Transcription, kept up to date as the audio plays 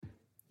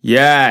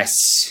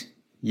Yes.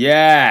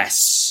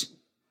 Yes.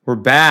 We're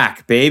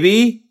back,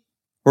 baby.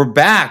 We're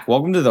back.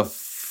 Welcome to the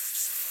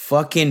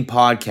fucking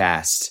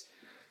podcast.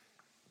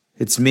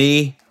 It's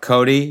me,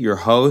 Cody, your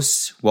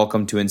host.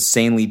 Welcome to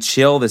Insanely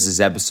Chill. This is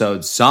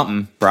episode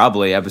something,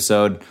 probably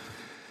episode.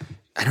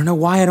 I don't know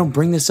why I don't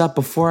bring this up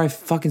before I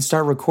fucking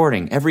start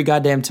recording. Every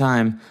goddamn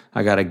time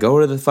I gotta go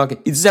to the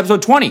fucking... This is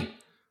episode 20.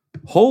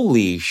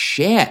 Holy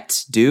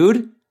shit,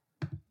 dude.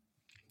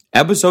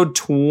 Episode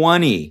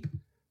 20.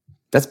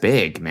 That's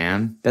big,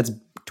 man. That's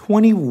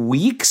 20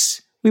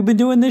 weeks we've been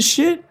doing this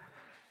shit.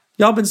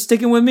 Y'all been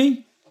sticking with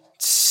me?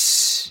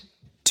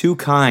 Too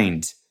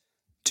kind.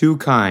 Too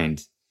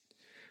kind.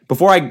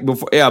 Before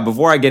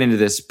I get into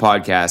this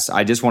podcast,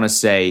 I just want to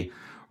say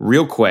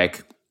real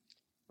quick,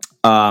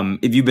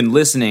 if you've been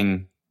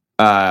listening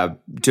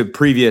to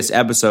previous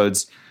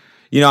episodes,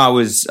 I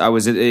was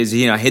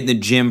hitting the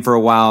gym for a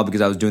while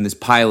because I was doing this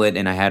pilot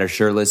and I had a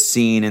shirtless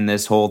scene in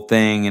this whole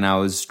thing and I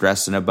was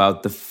stressing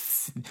about the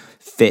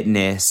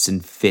fitness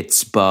and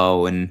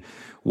Fitspo and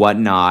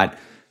whatnot.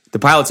 The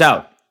pilot's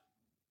out.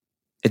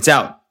 It's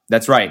out.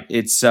 That's right.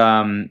 It's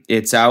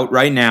out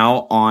right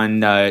now on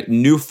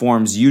New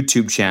Form's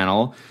YouTube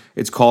channel.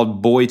 It's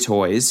called Boy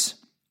Toys,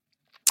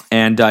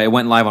 and it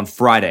went live on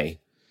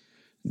Friday.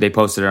 They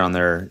posted it on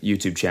their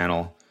YouTube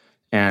channel,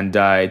 and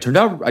it turned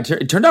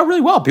out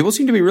really well. People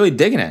seem to be really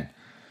digging it.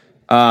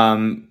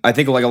 I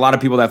think like a lot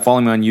of people that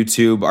follow me on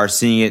YouTube are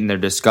seeing it in their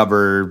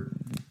Discover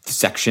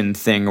section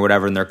thing or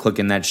whatever, and they're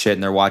clicking that shit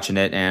and they're watching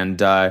it, and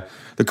the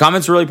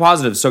comments are really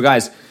positive. So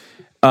guys,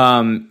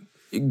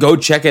 go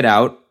check it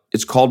out.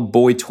 It's called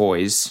Boy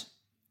Toys.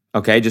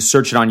 Okay, just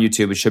search it on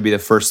YouTube. It should be the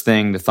first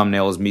thing. The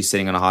thumbnail is me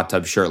sitting in a hot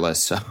tub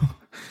shirtless,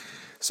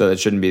 so that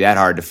shouldn't be that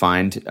hard to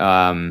find.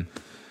 And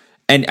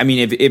I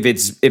mean, if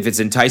it's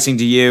enticing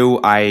to you,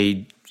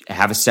 I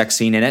have a sex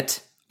scene in it.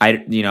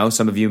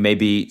 Some of you may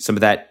be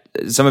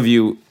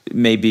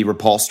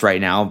repulsed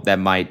right now. That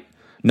might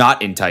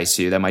not entice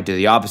you. That might do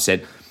the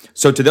opposite.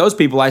 So to those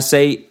people, I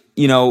say,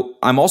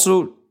 I'm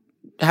also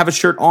have a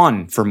shirt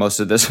on for most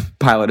of this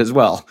pilot as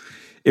well,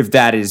 if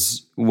that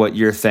is what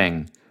your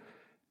thing.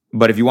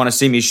 But if you want to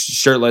see me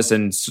shirtless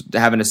and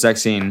having a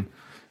sex scene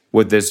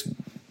with this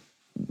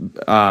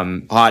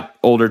hot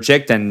older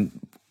chick, then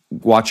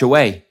watch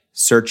away.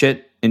 Search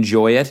it.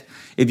 Enjoy it.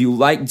 If you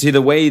like, to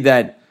the way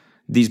that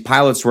these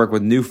pilots work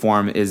with New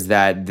Form is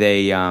that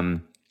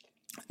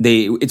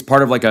it's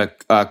part of like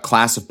a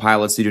class of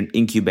pilots. They do an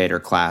incubator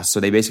class. So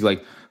they basically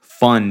like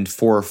fund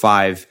 4 or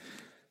 5,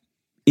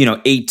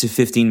 8 to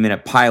 15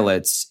 minute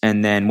pilots.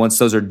 And then once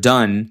those are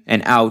done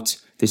and out,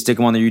 they stick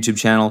them on their YouTube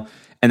channel.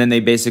 And then they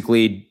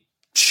basically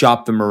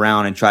shop them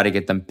around and try to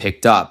get them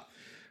picked up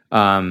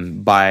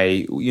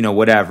by,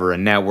 whatever, a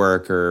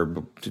network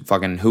or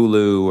fucking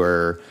Hulu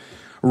or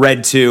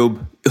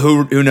RedTube.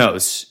 Who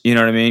knows? You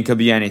know what I mean? It could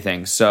be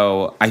anything.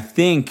 So I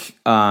think...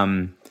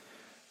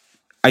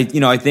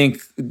 I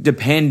think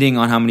depending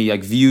on how many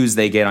like views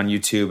they get on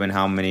YouTube and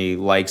how many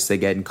likes they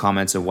get and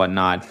comments and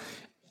whatnot,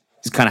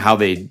 is kind of how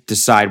they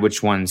decide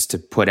which ones to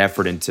put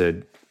effort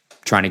into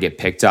trying to get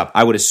picked up.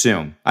 I would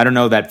assume. I don't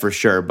know that for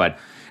sure, but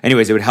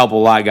anyways, it would help a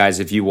lot, guys,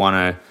 if you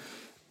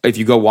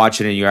go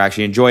watch it and you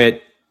actually enjoy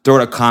it. Throw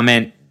it a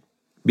comment.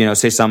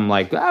 Say something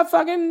like, "I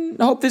fucking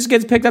hope this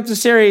gets picked up to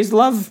series.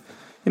 Love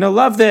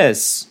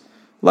this.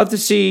 Love to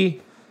see,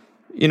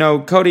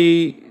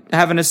 Cody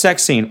having a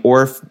sex scene."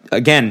 Or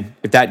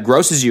if that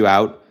grosses you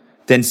out,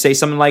 then say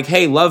something like,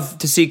 "Hey, love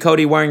to see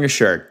Cody wearing a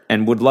shirt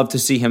and would love to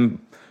see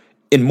him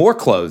in more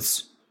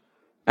clothes,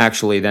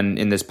 actually, than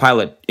in this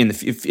pilot in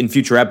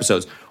future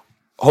episodes.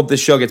 Hope this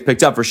show gets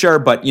picked up for sure,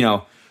 but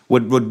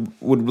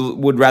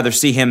would rather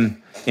see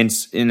him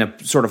in a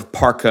sort of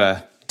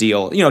parka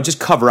deal. Just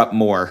cover up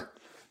more.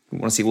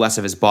 Want to see less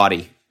of his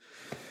body.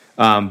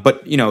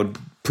 But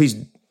please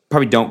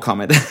probably don't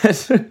comment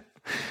that."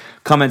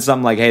 Comment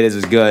something like, "Hey, this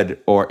is good,"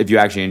 or if you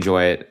actually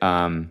enjoy it,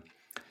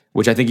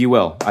 which I think you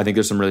will. I think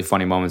there's some really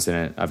funny moments in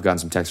it. I've gotten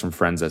some texts from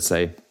friends that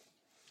say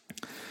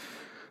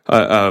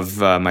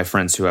my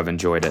friends who have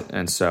enjoyed it,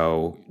 and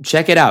so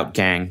check it out,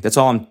 gang. That's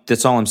all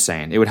I'm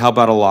saying. It would help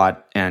out a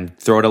lot, and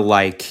throw it a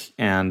like.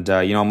 And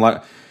I'm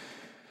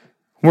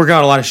working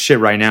on a lot of shit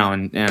right now,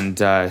 and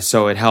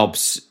so it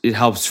helps. It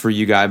helps for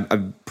you guys. I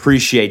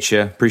appreciate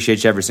you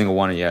every single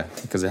one of you,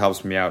 because it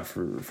helps me out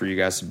for you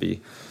guys to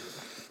be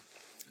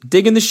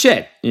digging the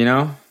shit,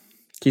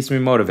 keeps me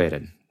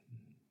motivated.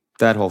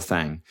 That whole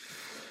thing.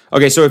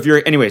 Okay, so if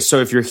you're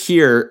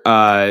here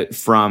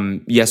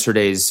from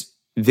yesterday's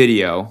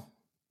video,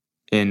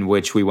 in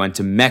which we went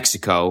to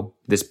Mexico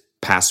this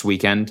past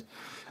weekend,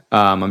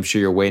 I'm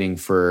sure you're waiting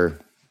for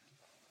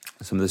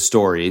some of the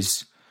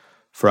stories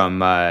from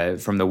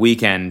the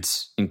weekend,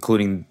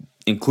 including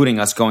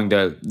us going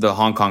to the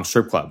Hong Kong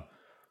strip club,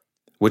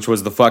 which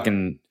was the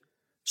fucking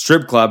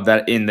strip club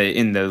that in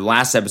the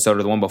last episode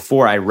or the one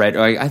before I read.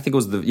 I think it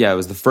was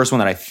the first one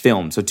that I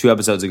filmed. So 2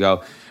 episodes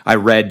ago, I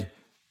read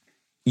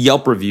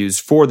Yelp reviews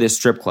for this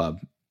strip club.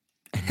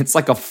 It's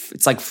like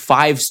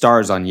 5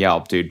 stars on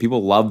Yelp, dude.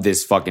 People love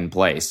this fucking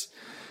place.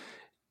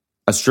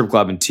 A strip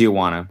club in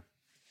Tijuana.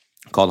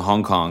 called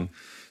Hong Kong.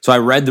 So I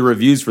read the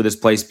reviews for this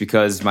place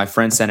because my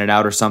friend sent it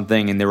out or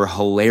something, and they were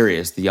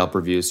hilarious, the Yelp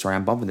reviews. Sorry,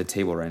 I'm bumping the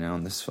table right now,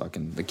 and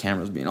the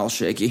camera's being all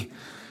shaky.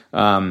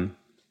 The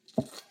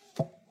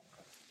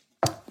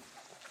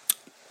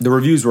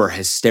reviews were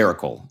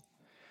hysterical.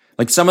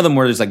 Like, some of them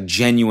were just like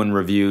genuine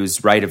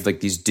reviews, right, of like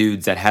these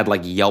dudes that had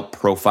like Yelp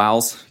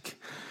profiles. Like,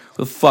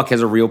 who the fuck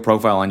has a real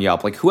profile on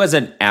Yelp? Like, who has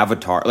an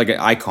avatar, like an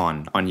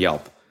icon on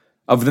Yelp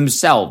of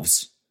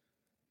themselves?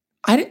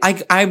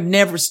 I've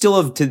never,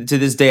 still to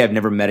this day, I've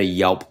never met a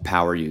Yelp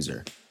power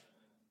user.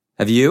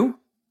 Have you?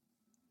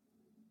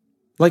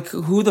 Like,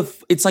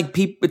 it's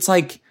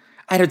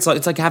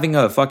like having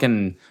a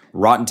fucking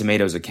Rotten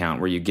Tomatoes account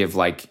where you give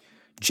like,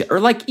 or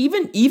like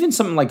even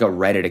something like a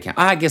Reddit account.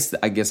 I guess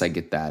I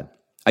get that.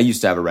 I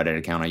used to have a Reddit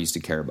account. I used to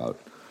care about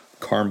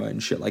karma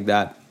and shit like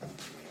that.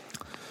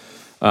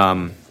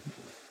 I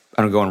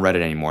don't go on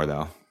Reddit anymore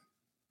though.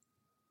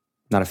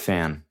 Not a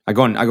fan. I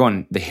go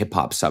on the hip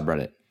hop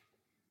subreddit.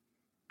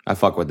 I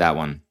fuck with that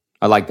one.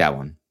 I like that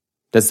one.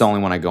 That's the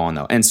only one I go on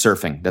though. And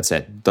surfing. That's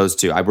it. Those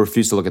two. I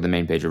refuse to look at the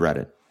main page of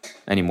Reddit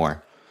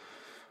anymore.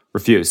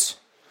 Refuse.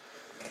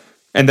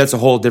 And that's a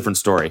whole different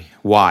story.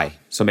 Why?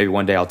 So maybe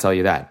one day I'll tell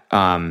you that.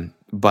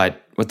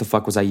 But what the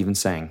fuck was I even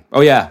saying?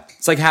 Oh yeah,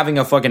 it's like having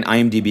a fucking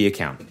IMDb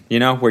account, you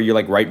know, where you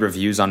like write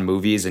reviews on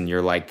movies and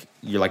you're like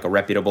a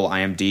reputable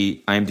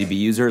IMDb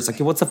user. It's like,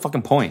 what's the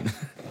fucking point?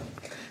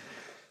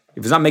 If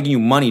it's not making you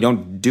money,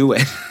 don't do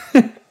it.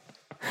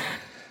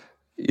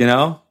 You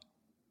know?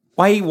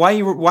 Why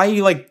are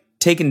you like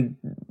taking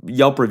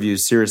Yelp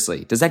reviews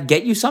seriously? Does that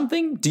get you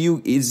something?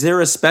 Is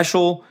there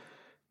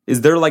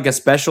like a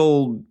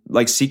special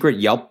like secret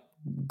Yelp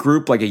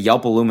group, like a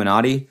Yelp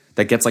Illuminati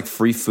that gets like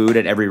free food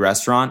at every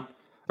restaurant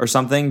or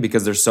something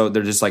because they're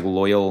just like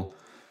loyal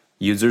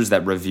users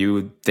that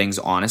review things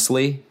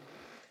honestly?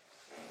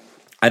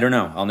 I don't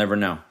know. I'll never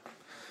know.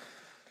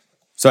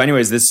 So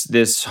anyways,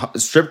 this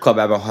strip club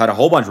had a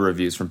whole bunch of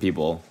reviews from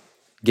people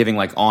giving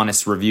like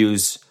honest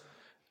reviews,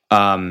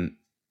 and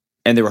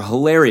they were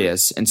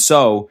hilarious. And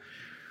so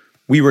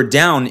we were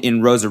down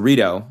in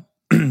Rosarito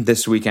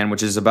this weekend,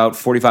 which is about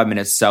 45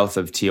 minutes south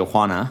of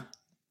Tijuana.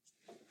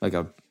 Like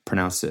I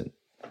pronounced it.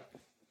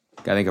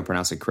 I think I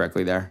pronounced it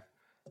correctly there,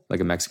 like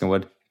a Mexican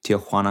would.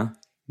 Tijuana.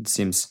 It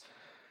seems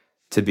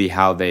to be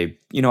how they,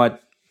 you know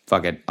what?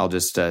 Fuck it. I'll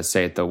just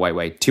say it the white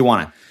way.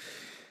 Tijuana.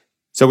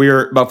 So we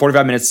were about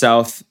 45 minutes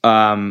south.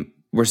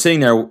 We're sitting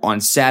there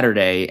on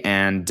Saturday,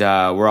 and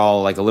we're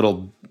all like a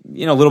little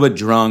bit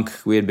drunk.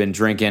 We had been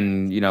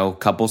drinking, a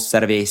couple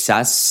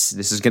cervezas.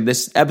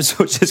 This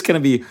episode's just gonna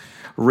be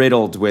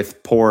riddled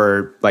with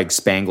poor like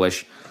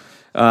Spanglish.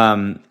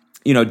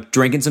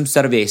 Drinking some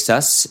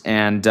cervezas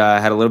and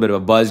had a little bit of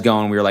a buzz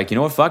going. We were like, you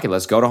know what? Fuck it.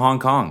 Let's go to Hong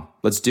Kong.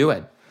 Let's do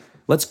it.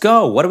 Let's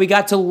go. What do we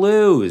got to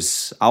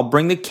lose? I'll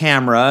bring the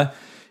camera.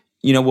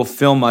 We'll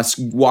film us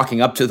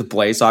walking up to the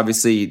place.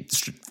 Obviously,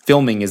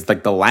 filming is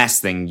like the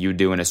last thing you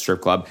do in a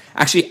strip club.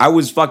 Actually, I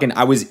was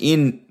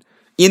in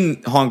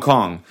Hong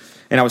Kong,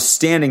 and I was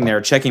standing there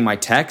checking my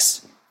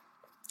texts.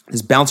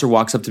 This bouncer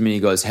walks up to me and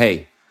he goes,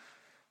 "Hey,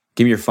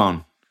 give me your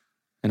phone."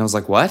 And I was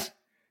like, "What?"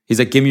 He's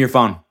like, "Give me your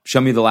phone. Show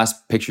me the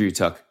last picture you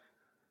took."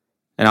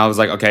 And I was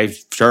like, "Okay,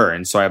 sure."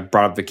 And so I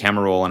brought up the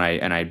camera roll and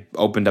I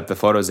opened up the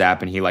Photos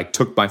app, and he like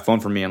took my phone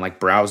from me and like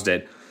browsed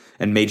it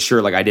and made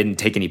sure like I didn't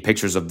take any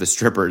pictures of the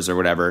strippers or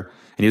whatever.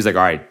 And he was like,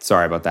 "All right,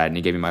 sorry about that." And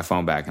he gave me my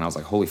phone back. And I was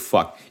like, holy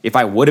fuck. If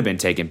I would have been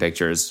taking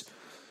pictures,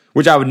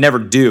 which I would never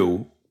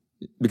do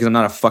because I'm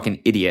not a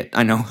fucking idiot.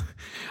 I know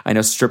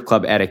strip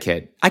club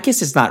etiquette. I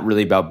guess it's not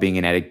really about being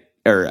an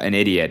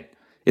idiot.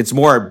 It's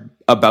more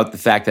about the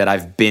fact that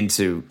I've been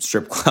to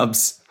strip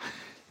clubs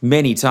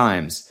many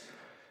times.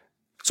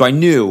 So I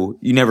knew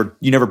you never,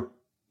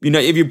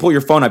 if you pull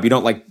your phone up, you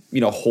don't like,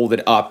 hold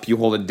it up, you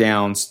hold it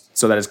down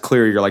so that it's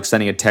clear you're like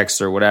sending a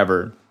text or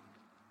whatever.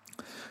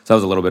 So that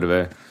was a little bit of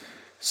a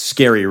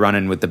scary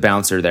run-in with the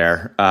bouncer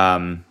there.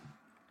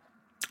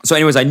 So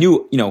anyways, I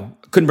knew,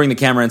 couldn't bring the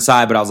camera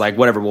inside, but I was like,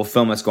 whatever, we'll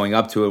film us going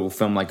up to it. We'll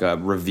film like a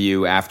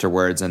review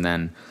afterwards. And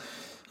then,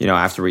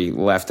 after we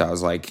left, I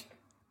was like,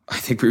 I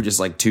think we were just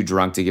like too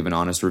drunk to give an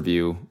honest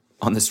review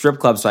on the strip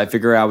club. So I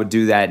figured I would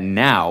do that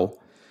now.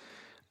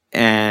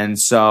 And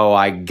so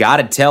I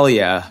gotta tell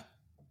you,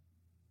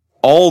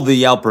 all the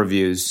Yelp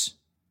reviews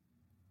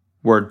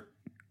were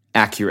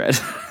accurate.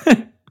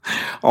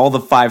 All the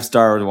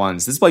 5-star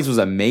ones. This place was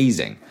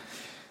amazing.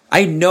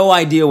 I had no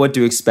idea what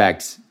to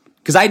expect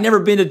because I'd never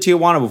been to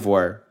Tijuana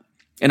before,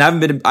 and I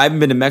haven't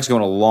been to Mexico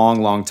in a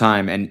long, long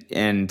time.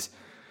 And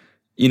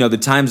the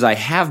times I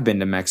have been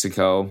to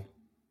Mexico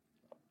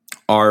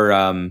are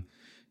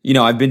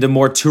I've been to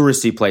more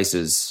touristy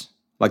places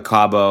like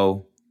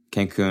Cabo,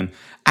 Cancun.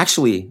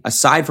 Actually,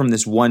 aside from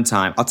this one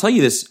time, I'll tell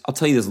you this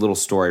little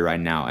story right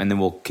now, and then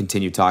we'll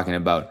continue talking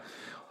about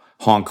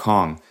Hong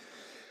Kong.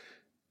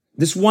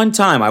 This one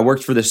time I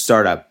worked for this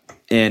startup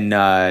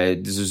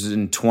this was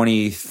in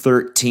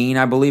 2013,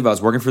 I believe. I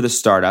was working for this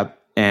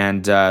startup,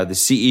 and the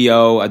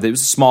CEO, it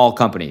was a small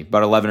company,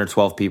 about 11 or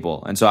 12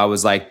 people. And so I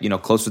was like,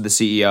 close with the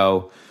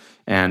CEO,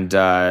 And,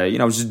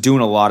 I was just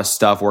doing a lot of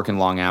stuff, working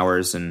long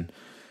hours, and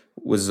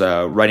was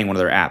writing one of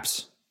their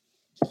apps.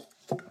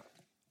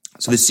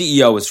 So the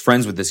CEO was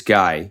friends with this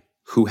guy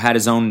who had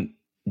his own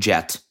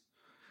jet.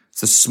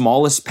 It's the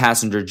smallest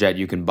passenger jet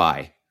you can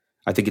buy.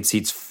 I think it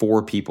seats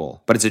 4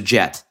 people, but it's a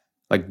jet,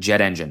 like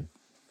jet engine.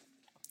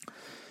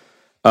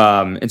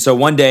 And so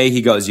one day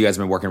he goes, "You guys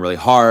have been working really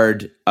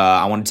hard.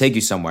 I want to take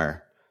you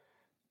somewhere.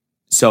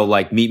 So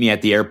like meet me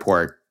at the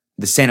airport,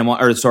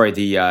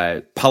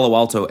 the Palo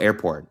Alto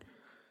airport,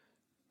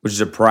 which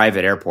is a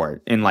private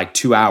airport, in like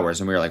 2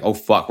 hours." And we were like, "Oh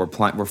fuck,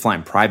 we're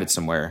flying private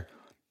somewhere.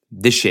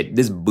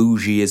 This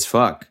bougie as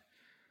fuck.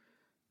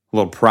 A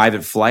little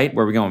private flight.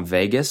 Where are we going?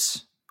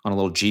 Vegas on a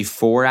little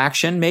G4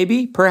 action,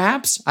 maybe,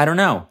 perhaps. I don't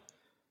know.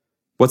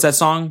 What's that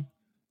song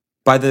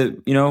by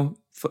the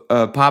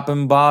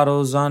popping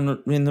bottles in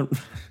the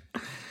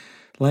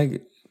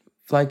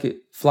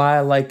fly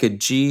like a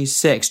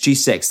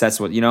G6. That's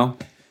what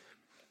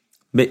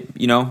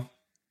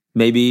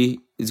Maybe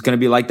it's gonna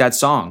be like that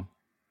song.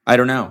 I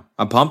don't know.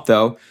 I'm pumped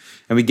though.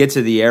 And we get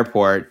to the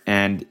airport,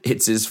 and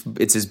it's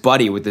his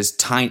buddy with this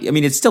tiny. I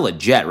mean, it's still a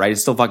jet, right? It's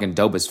still fucking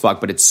dope as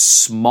fuck, but it's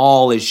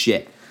small as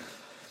shit.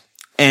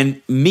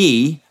 And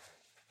me,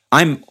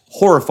 I'm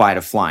horrified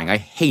of flying. I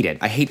hate it.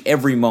 I hate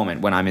every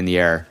moment when I'm in the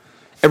air.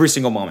 Every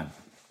single moment.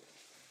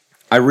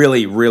 I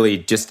really,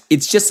 really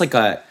it's just like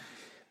a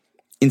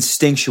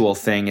instinctual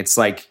thing. It's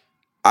like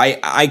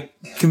I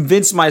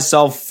convince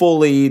myself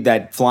fully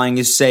that flying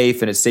is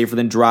safe and it's safer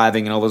than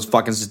driving and all those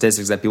fucking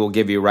statistics that people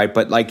give you, right?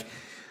 But like,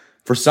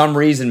 for some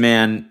reason,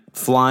 man,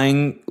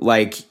 flying,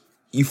 like,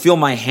 you feel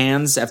my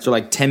hands after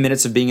like 10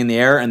 minutes of being in the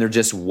air and they're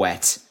just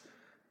wet.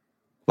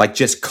 Like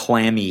just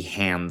clammy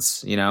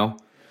hands,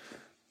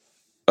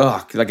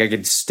 Ugh, like I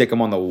could stick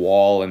them on the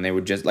wall and they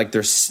would just, like,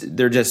 they're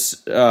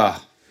just, I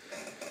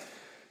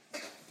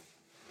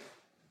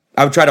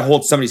would try to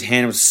hold somebody's hand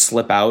and it would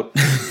slip out.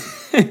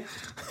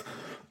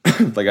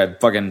 Like I'd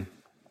fucking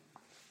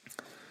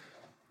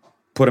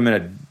put them in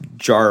a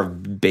jar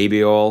of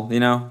baby oil,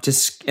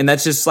 and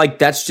that's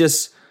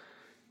just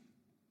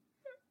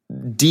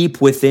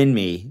deep within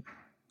me.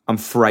 I'm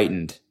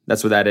frightened.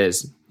 That's what that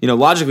is.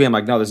 Logically I'm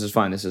like, no, this is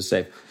fine. This is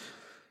safe.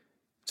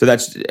 So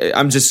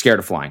I'm just scared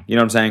of flying. You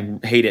know what I'm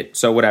saying? Hate it.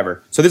 So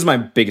whatever. So this is my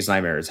biggest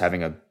nightmare, is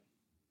having a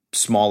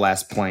small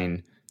ass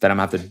plane that I'm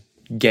going to have to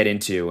get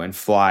into and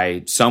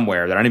fly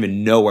somewhere that I don't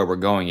even know where we're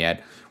going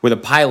yet, with a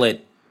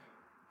pilot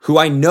who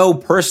I know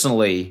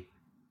personally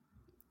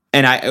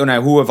and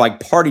who I've like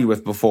partied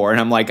with before. And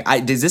I'm like,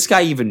 does this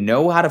guy even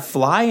know how to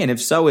fly? And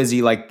if so, is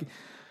he like,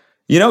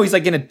 he's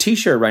like in a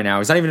t-shirt right now.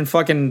 He's not even in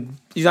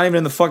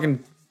the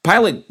fucking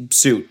pilot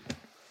suit,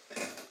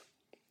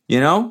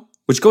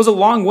 which goes a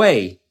long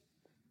way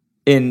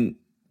in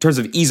terms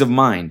of ease of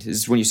mind.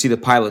 Is when you see the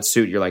pilot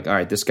suit, you're like, all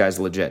right, this guy's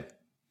legit.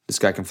 This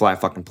guy can fly a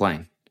fucking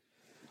plane.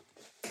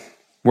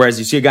 Whereas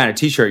you see a guy in a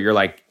t-shirt, you're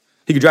like,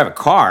 he could drive a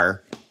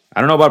car.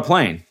 I don't know about a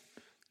plane.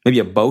 Maybe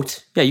a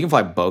boat. Yeah, you can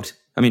fly a boat.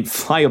 I mean,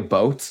 fly a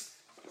boat.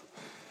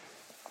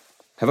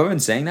 Have I been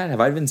saying that? Have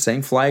I been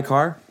saying fly a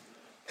car?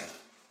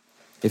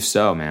 If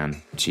so,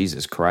 man,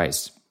 Jesus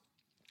Christ.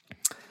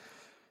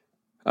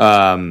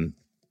 So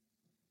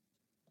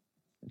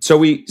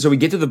we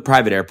get to the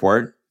private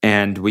airport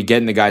and we get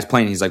in the guy's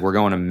plane. He's like, we're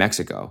going to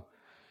Mexico.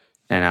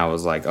 And I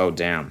was like, oh,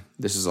 damn,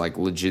 this is like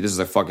legit. This is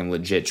a fucking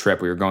legit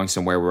trip. We were going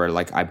somewhere where,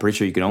 like, I'm pretty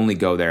sure you can only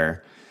go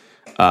there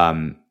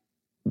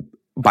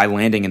by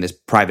landing in this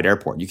private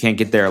airport. You can't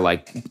get there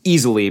like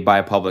easily by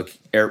a public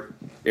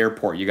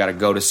airport. You got to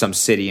go to some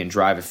city and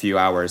drive a few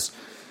hours.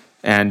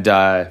 And,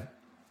 it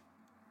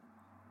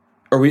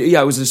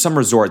was in some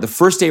resort. The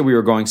first day we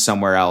were going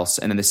somewhere else.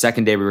 And then the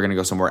second day we were going to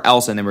go somewhere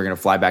else. And then we were going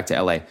to fly back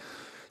to LA.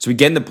 So we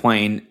get in the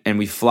plane and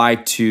we fly,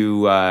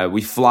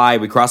 we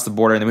cross the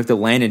border, and then we have to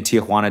land in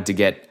Tijuana to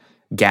get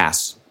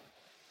gas.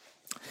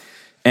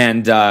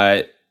 And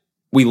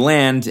we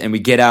land and we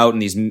get out,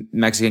 and these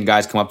Mexican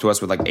guys come up to us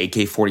with like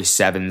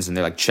AK-47s, and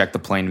they like check the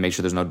plane to make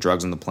sure there's no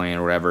drugs on the plane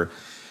or whatever.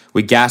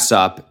 We gas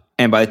up,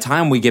 and by the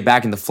time we get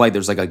back in the flight,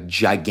 there's like a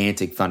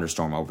gigantic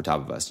thunderstorm over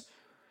top of us.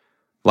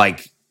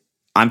 Like,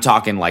 I'm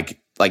talking like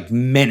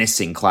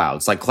menacing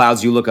clouds. Like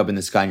clouds you look up in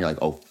the sky and you're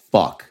like, oh,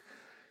 fuck.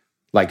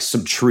 Like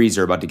some trees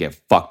are about to get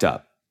fucked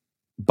up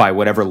by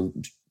whatever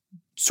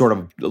sort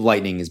of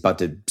lightning is about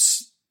to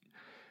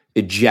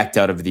eject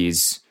out of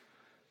these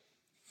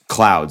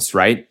clouds,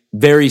 right?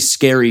 Very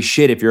scary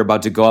shit if you're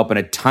about to go up in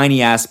a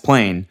tiny ass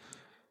plane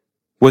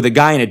with a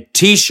guy in a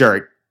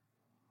t-shirt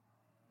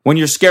when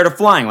you're scared of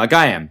flying like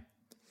I am.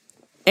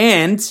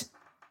 And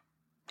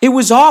it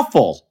was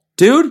awful,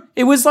 dude.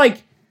 It was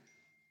like,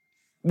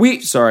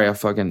 sorry, I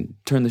fucking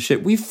turned the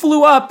shit. We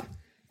flew up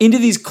into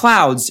these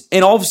clouds,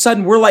 and all of a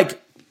sudden we're like,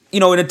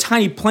 in a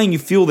tiny plane, you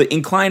feel the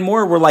incline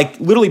more. We're like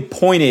literally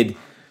pointed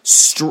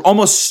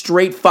almost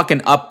straight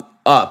fucking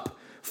up,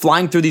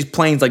 flying through these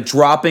planes, like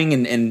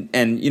dropping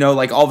and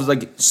like all of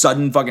like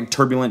sudden fucking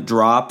turbulent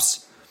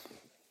drops.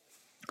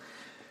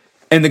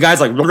 And the guy's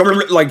like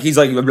he's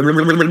like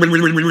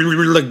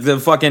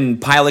the fucking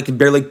pilot can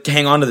barely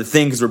hang on to the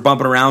thing because we're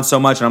bumping around so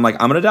much. And I'm like,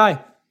 I'm going to die.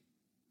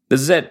 This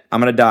is it. I'm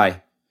going to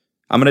die.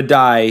 I'm going to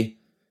die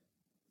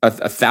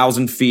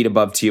 1,000 feet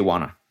above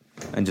Tijuana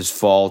and just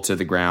fall to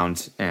the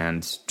ground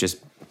and just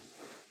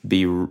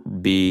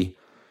be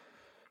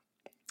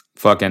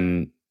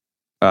fucking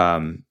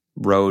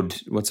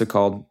road. What's it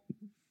called?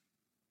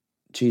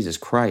 Jesus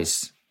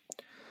Christ.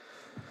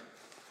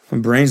 My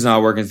brain's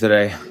not working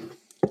today.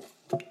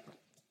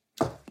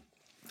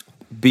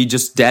 Be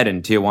just dead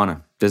in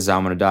Tijuana. This is how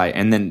I'm going to die.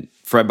 And then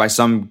by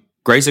some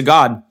grace of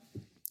God,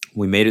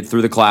 we made it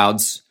through the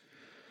clouds.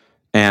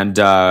 And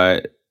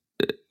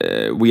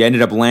we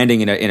ended up landing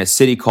in a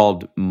city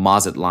called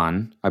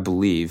Mazatlan, I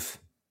believe.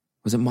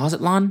 Was it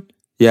Mazatlan?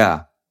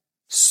 Yeah.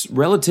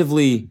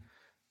 Relatively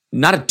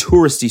not a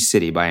touristy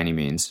city by any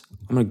means.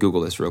 I'm going to Google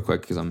this real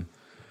quick because I'm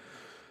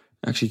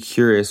actually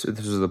curious if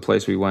this was the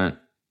place we went.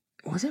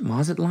 Was it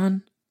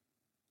Mazatlan?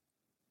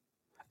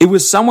 It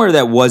was somewhere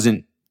that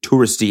wasn't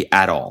touristy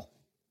at all.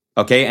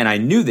 Okay, and I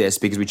knew this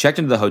because we checked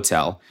into the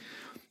hotel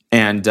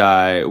and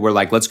we're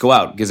like, let's go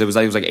out because it was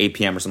like 8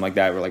 p.m. or something like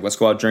that. We're like, let's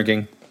go out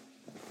drinking.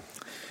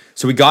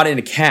 So we got in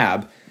a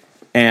cab,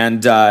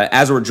 and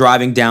as we're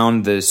driving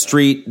down the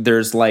street,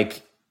 there's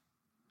like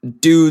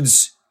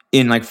dudes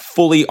in like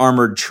fully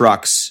armored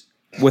trucks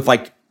with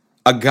like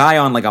a guy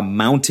on like a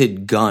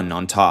mounted gun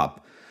on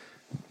top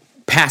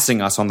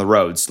passing us on the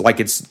roads. Like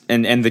it's,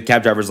 and the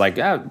cab driver's like,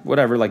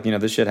 whatever, like, you know,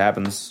 this shit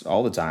happens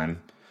all the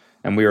time.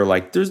 And we were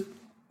like, there's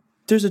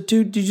a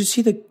dude, did you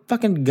see the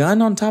fucking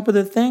gun on top of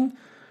the thing?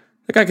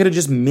 That guy could have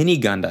just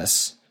minigunned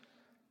us.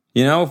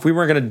 You know, if we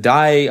weren't going to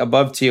die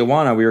above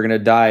Tijuana, we were going to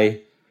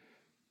die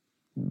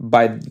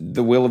by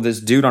the will of this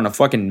dude on a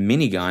fucking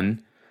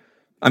minigun.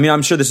 I mean,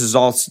 I'm sure this is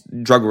all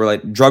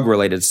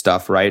drug-related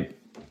stuff, right?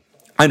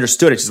 I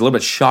understood. It's just a little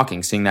bit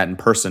shocking seeing that in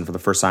person for the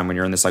first time when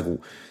you're in this like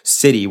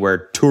city where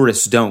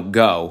tourists don't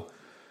go.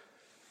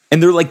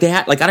 And they're like, they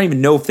had, like, I don't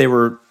even know if they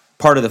were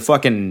part of the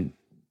fucking,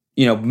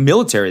 you know,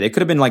 military. They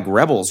could have been like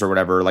rebels or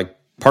whatever, like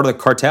part of the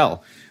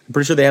cartel. I'm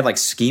pretty sure they had like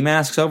ski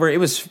masks over. It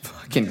was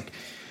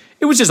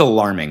just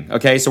alarming.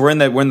 Okay, so we're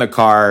in the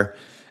car,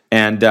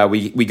 and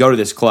we go to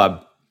this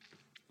club.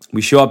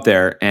 We show up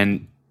there,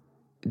 and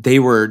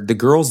the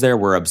girls there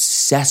were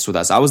obsessed with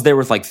us. I was there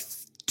with like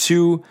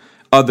two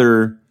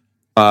other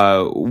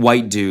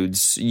white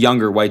dudes,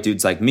 younger white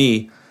dudes like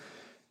me,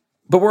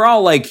 but we're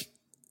all like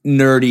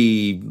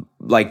nerdy,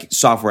 like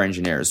software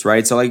engineers,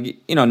 right? So like,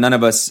 you know, none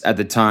of us at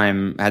the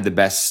time had the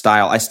best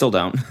style. I still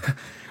don't,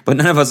 but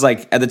none of us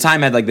like at the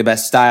time had like the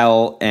best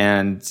style.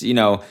 And, you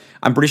know,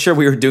 I'm pretty sure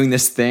we were doing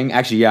this thing.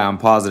 Actually, yeah, I'm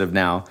positive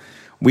now.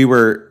 We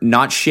were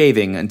not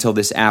shaving until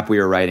this app we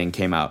were writing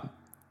came out.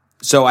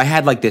 So I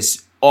had like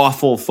this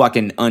awful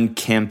fucking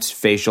unkempt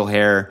facial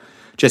hair,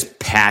 just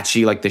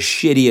patchy, like the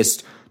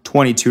shittiest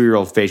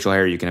 22-year-old facial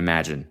hair you can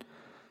imagine.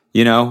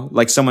 You know,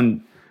 like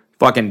someone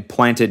fucking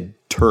planted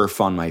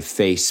turf on my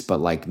face, but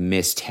like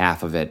missed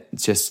half of it.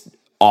 It's just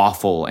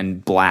awful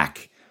and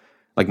black.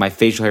 Like my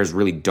facial hair is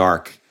really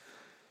dark.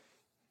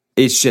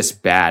 It's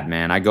just bad,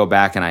 man. I go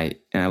back and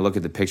I look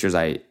at the pictures.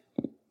 I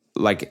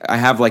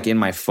have like in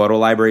my photo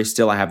library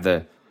still. I have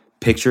the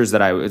pictures that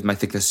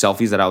the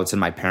selfies that I would send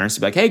my parents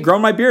to be like, hey,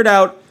 growing my beard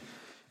out.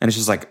 And it's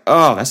just like,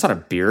 oh, that's not a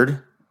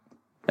beard.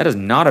 That is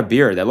not a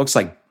beard. That looks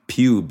like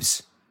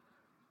pubes.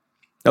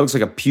 That looks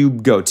like a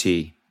pube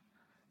goatee.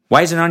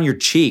 Why is it on your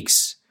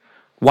cheeks?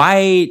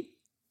 Why?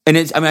 And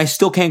I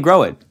still can't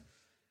grow it.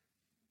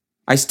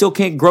 I still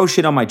can't grow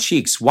shit on my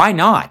cheeks. Why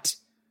not?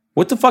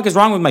 What the fuck is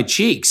wrong with my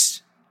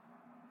cheeks?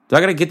 Do I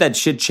gotta get that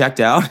shit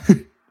checked out?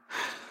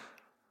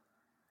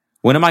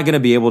 When am I gonna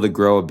be able to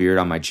grow a beard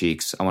on my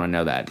cheeks? I want to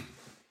know that.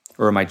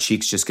 Or are my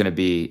cheeks just gonna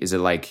be? Is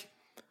it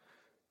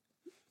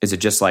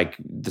just like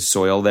the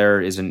soil there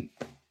isn't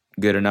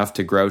good enough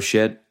to grow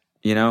shit?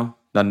 You know,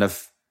 not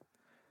enough.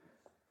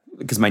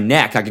 Because my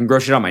neck, I can grow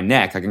shit on my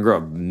neck. I can grow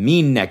a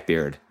mean neck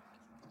beard.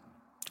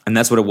 And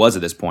that's what it was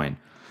at this point.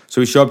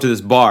 So we show up to this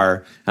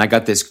bar, and I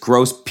got this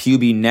gross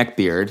puby neck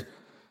beard.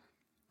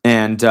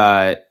 And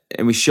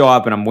we show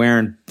up, and I'm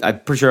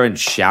pretty sure I hadn't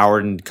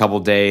showered in a couple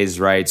days,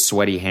 right?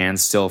 Sweaty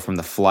hands still from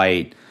the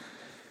flight.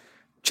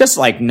 Just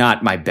like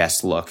not my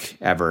best look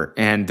ever.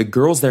 And the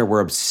girls there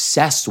were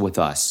obsessed with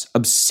us.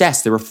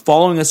 Obsessed. They were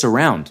following us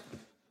around.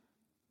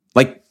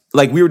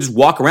 Like we would just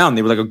walk around.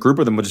 They were like a group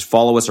of them would just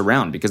follow us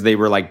around because they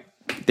were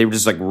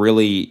just like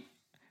really,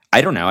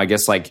 I don't know, I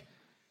guess like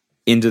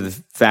into the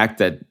fact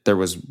that there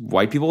was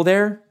white people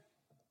there.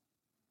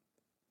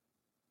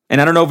 And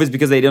I don't know if it's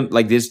because they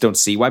just don't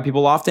see white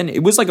people often.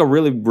 It was like a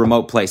really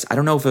remote place. I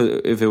don't know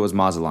if it was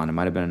Mazatlan. It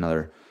might have been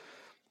another.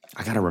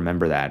 I got to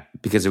remember that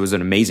because it was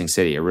an amazing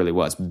city. It really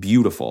was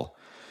beautiful.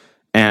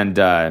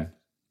 And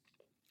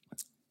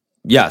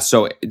yeah,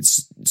 so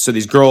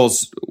these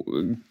girls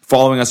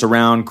following us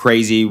around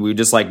crazy. We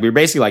were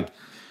basically like,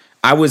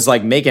 I was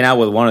like making out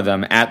with one of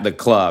them at the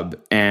club,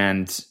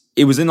 and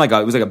it was like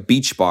a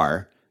beach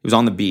bar. It was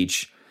on the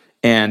beach,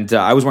 and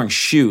I was wearing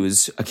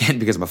shoes again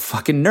because I'm a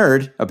fucking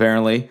nerd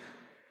apparently.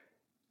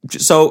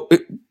 So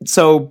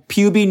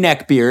puby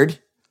neck beard,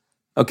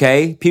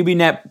 okay, puby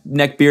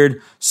neck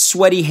beard,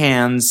 sweaty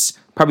hands,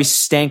 probably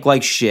stank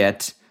like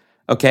shit.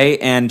 okay,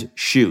 and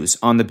shoes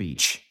on the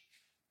beach.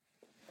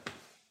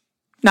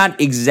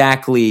 Not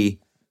exactly,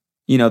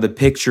 the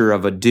picture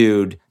of a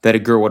dude that a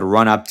girl would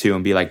run up to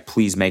and be like,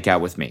 please make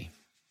out with me.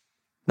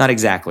 Not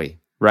exactly,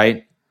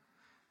 right?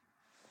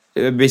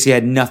 It basically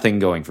had nothing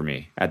going for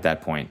me at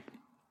that point.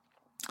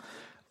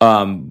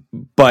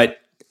 But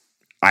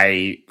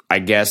I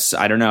guess,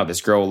 I don't know,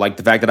 this girl liked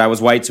the fact that I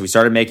was white, so we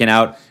started making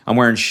out. I'm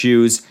wearing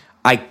shoes.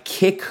 I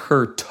kick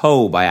her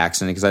toe by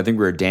accident because I think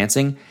we were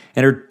dancing,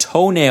 and her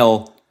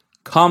toenail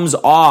comes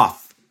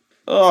off.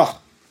 Ugh,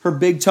 her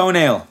big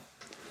toenail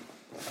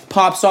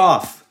pops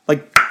off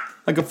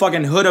like a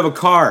fucking hood of a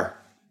car,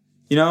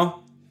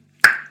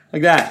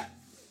 like that.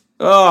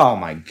 Oh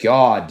my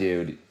God,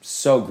 dude,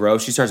 so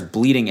gross. She starts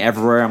bleeding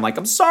everywhere. I'm like,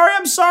 I'm sorry,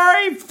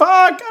 fuck,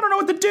 I don't know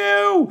what to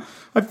do.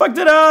 I fucked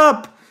it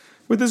up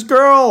with this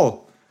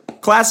girl.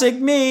 Classic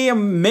me.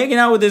 I'm making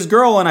out with this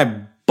girl and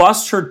I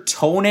bust her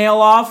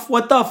toenail off.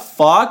 What the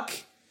fuck?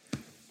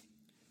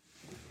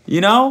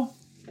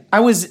 I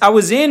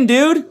was in,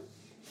 dude.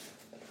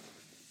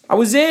 I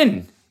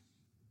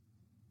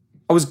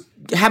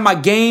had my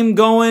game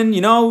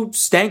going,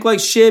 stank like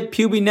shit,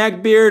 pubic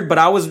neck beard, but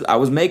I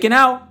was making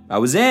out. I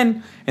was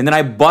in, and then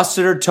I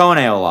busted her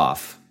toenail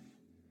off.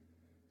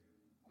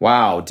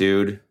 Wow,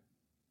 dude.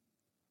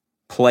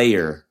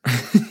 Player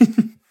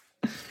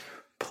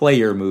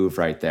move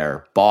right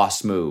there.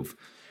 Boss move.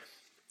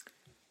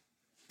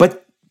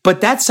 But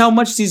that's how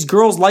much these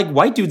girls like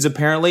white dudes,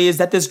 apparently, is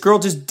that this girl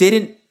just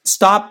didn't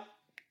stop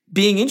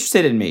being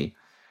interested in me.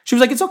 She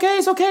was like, it's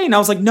okay. And I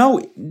was like,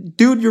 no,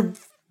 dude, you're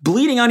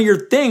bleeding out of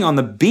your thing on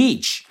the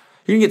beach.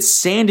 You're going to get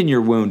sand in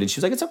your wound. And she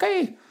was like, it's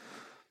okay.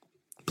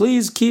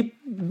 Please keep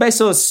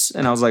besos.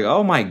 And I was like,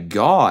 oh my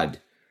God.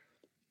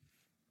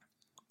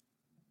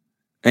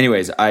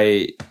 Anyways,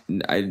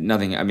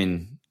 nothing. I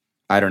mean,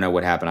 I don't know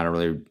what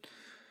happened.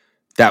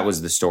 That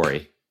was the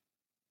story.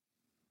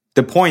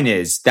 The point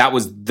is, that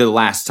was the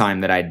last time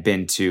that I'd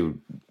been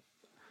to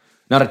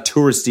not a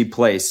touristy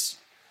place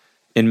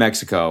in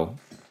Mexico.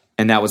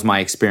 And that was my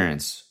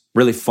experience.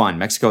 Really fun.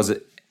 Mexico is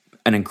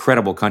an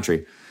incredible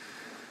country.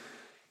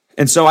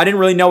 And so I didn't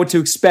really know what to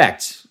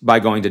expect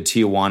by going to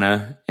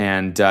Tijuana.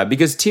 And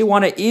because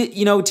Tijuana,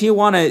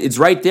 it's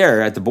right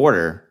there at the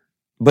border,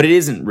 but it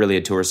isn't really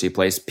a touristy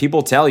place.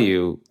 People tell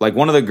you, like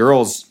one of the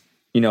girls,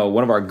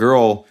 one of our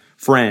girl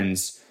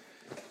friends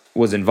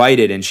was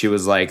invited and she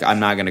was like, I'm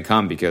not going to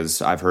come because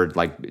I've heard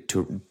like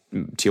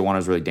Tijuana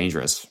is really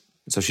dangerous.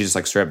 So she just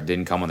like straight up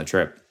didn't come on the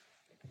trip.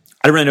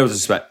 I didn't really know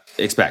what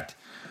to expect.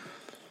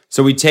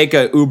 So we take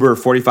a Uber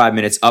 45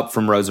 minutes up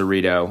from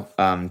Rosarito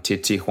to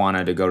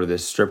Tijuana to go to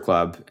this strip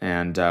club.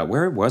 And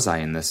where was I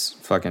in this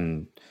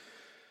fucking...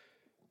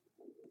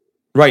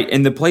 Right,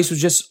 and the place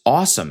was just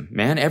awesome,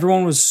 man.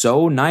 Everyone was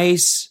so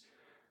nice.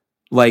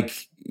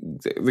 Like,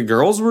 the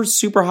girls were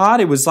super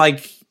hot. It was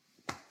like...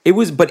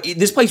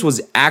 This place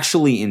was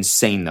actually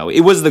insane, though.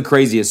 It was the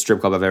craziest strip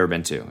club I've ever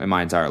been to in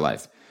my entire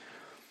life.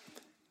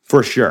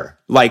 For sure.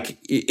 Like,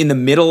 in the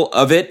middle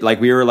of it,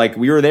 we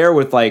were there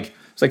with,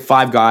 it's like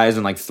 5 guys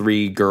and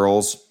 3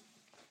 girls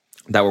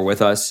that were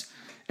with us.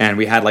 And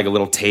we had, a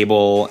little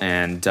table,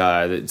 and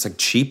it's,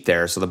 cheap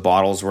there. So the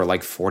bottles were,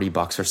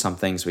 $40 or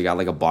something. So we got,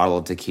 a bottle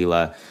of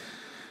tequila.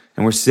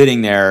 And we're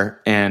sitting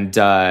there, and...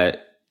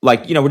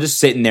 we're just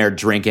sitting there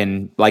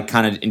drinking,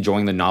 kind of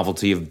enjoying the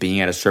novelty of being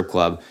at a strip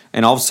club.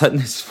 And all of a sudden,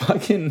 this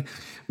fucking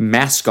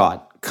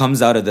mascot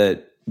comes out of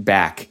the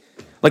back.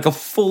 Like a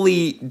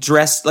fully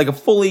dressed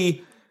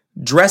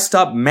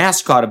up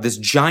mascot of this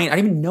giant... I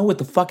didn't even know what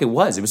the fuck it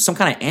was. It was some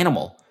kind of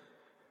animal.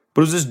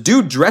 But it was this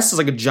dude dressed as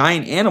a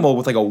giant animal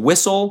with a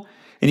whistle.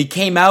 And he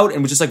came out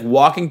and was just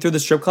walking through the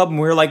strip club. And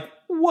we were like,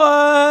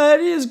 what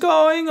is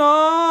going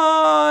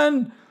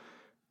on?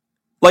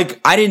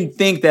 I didn't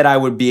think that I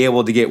would be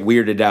able to get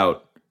weirded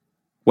out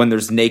when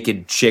there's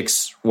naked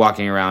chicks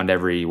walking around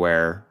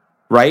everywhere,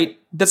 right?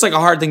 That's a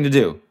hard thing to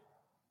do.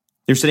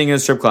 You're sitting in a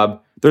strip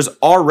club. There's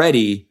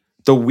already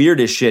the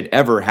weirdest shit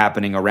ever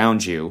happening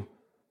around you,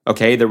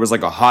 okay? There was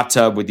a hot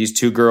tub with these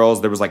 2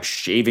 girls. There was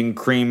shaving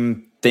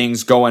cream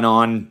things going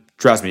on.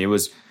 Trust me, it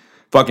was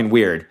fucking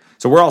weird.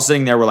 So we're all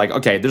sitting there. We're like,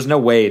 okay, there's no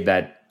way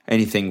that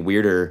anything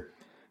weirder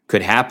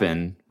could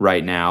happen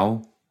right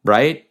now,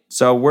 right?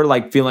 So we're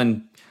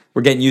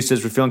we're getting used to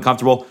this. We're feeling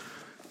comfortable.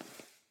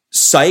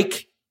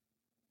 Psych.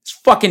 This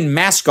fucking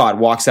mascot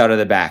walks out of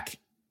the back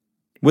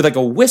with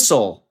a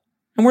whistle.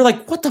 And we're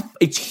like, what the?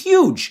 It's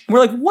huge. And we're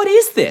like, what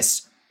is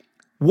this?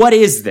 What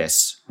is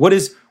this?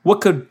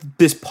 What could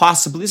this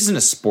possibly? This isn't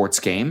a sports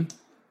game.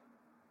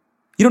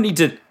 You don't need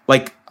to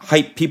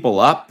hype people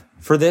up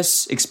for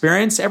this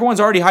experience.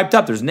 Everyone's already hyped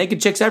up. There's naked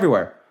chicks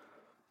everywhere.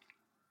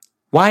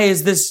 Why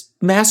is this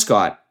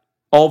mascot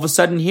all of a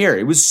sudden here?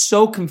 It was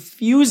so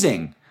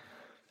confusing.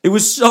 It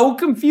was so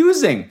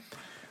confusing.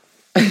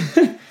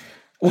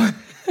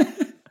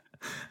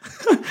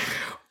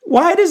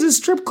 Why does a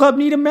strip club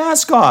need a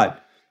mascot?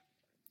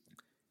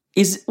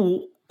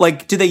 Do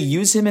they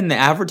use him in the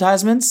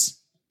advertisements?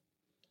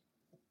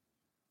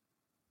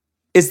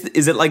 Is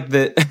it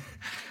the...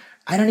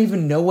 I don't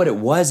even know what it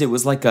was. It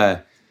was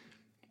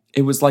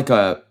It was like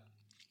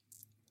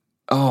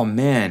oh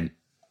man.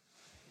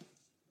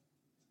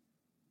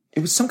 It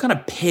was some kind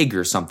of pig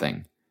or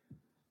something.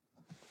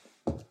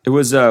 It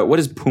was, what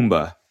is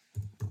Pumbaa?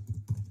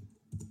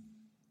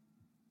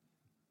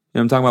 You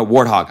know, I'm talking about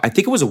warthog. I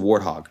think it was a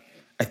warthog.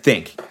 I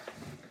think.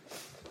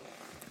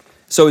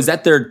 So is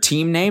that their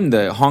team name,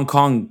 the Hong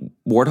Kong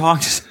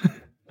Warthogs?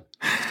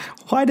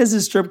 Why does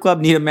this strip club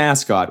need a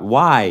mascot?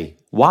 Why?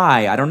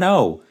 I don't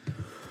know.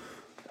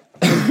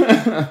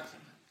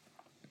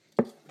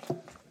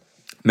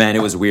 Man,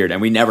 it was weird,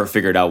 and we never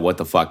figured out what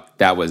the fuck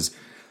that was.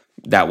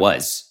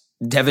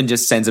 Devin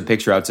just sends a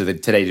picture out to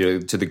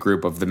the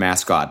group of the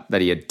mascot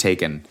that he had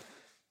taken,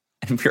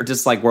 and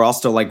we're all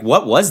still like,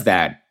 what was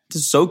that?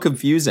 Just so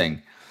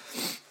confusing.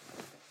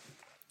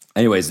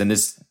 Anyways, then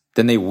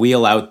they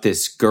wheel out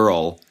this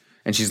girl,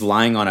 and she's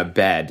lying on a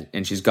bed,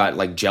 and she's got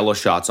like Jello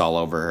shots all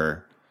over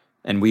her,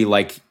 and we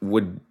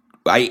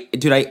I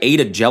ate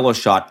a Jello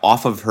shot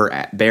off of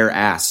her bare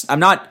ass. I'm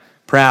not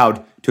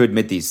proud to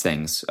admit these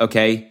things,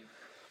 okay?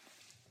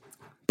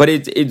 But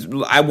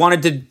I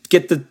wanted to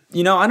get the,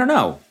 I don't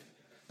know.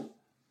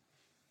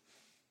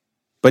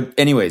 But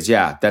anyways,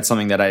 yeah, that's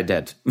something that I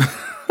did.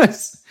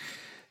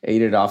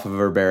 Ate it off of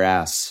her bare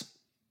ass.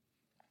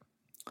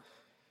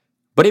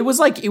 But it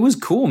was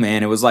cool,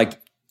 man. It was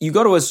like, you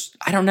go to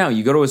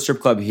a strip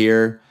club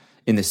here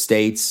in the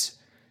States,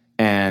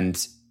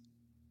 and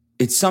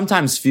it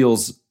sometimes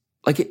feels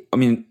like it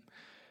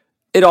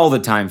all the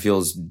time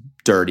feels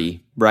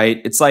dirty,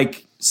 right? It's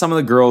like some of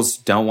the girls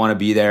don't want to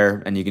be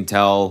there, and you can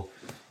tell,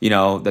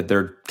 that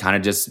they're kind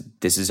of just,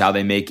 this is how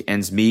they make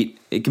ends meet.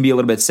 It can be a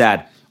little bit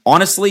sad.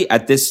 Honestly,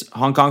 at this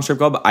Hong Kong strip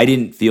club, I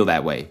didn't feel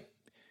that way.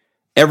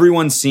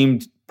 Everyone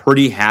seemed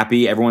pretty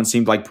happy. Everyone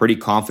seemed like pretty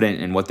confident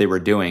in what they were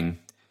doing.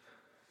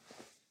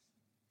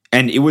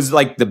 And it was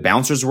like the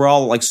bouncers were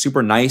all like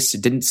super nice.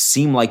 It didn't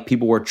seem like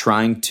people were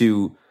trying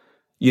to,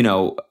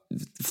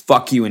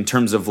 fuck you in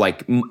terms of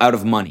like out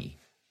of money,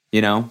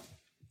 So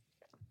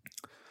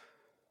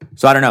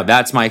I don't know.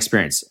 That's my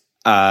experience.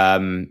 Saw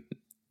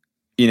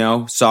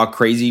a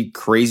crazy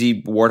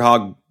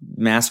warthog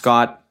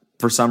mascot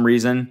for some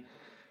reason.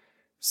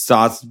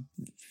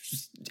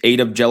 Ate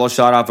a Jello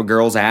shot off a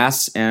girl's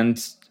ass, and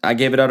I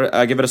give it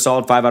a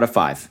solid 5 out of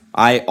 5.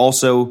 I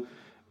also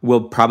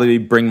will probably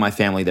bring my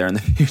family there in the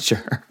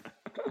future.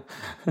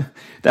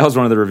 That was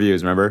one of the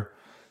reviews, remember?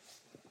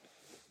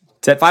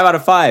 Said 5 out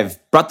of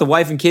 5. Brought the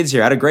wife and kids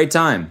here. Had a great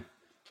time.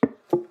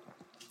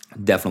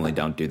 Definitely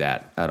don't do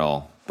that at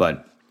all.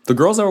 But the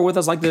girls that were with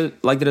us liked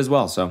it as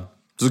well. So it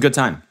was a good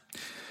time.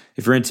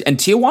 If you're and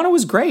Tijuana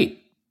was great.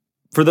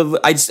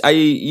 I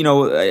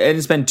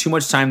didn't spend too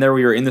much time there.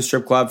 We were in the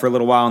strip club for a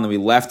little while, and then we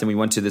left, and we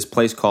went to this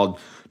place called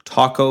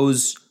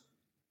Tacos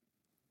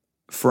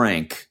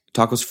Frank,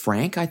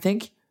 I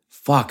think.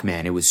 Fuck,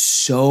 man, it was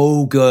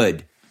so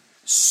good.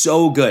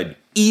 So good.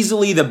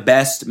 Easily the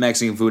best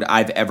Mexican food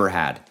I've ever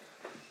had.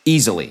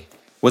 Easily.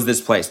 Was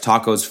this place,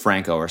 Tacos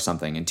Franco or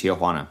something in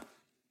Tijuana.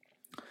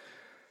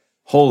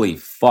 Holy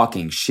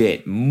fucking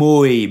shit.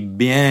 Muy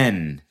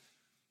bien.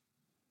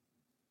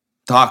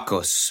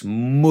 Tacos.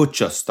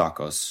 Muchos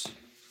tacos.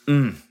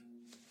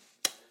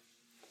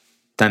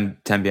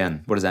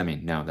 También. What does that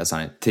mean? No, that's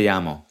not it. Te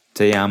amo.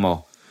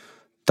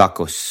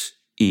 Tacos.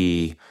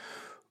 Y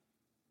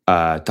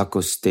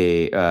tacos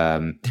de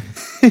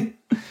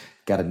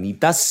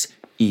carnitas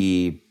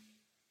y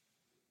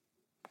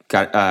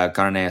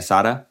carne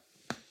asada.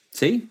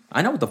 See?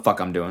 I know what the fuck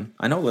I'm doing.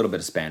 I know a little bit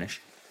of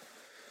Spanish.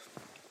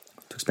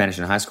 Took Spanish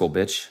in high school,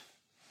 bitch.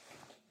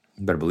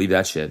 You better believe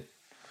that shit.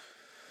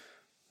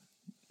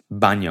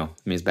 Baño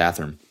means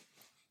bathroom.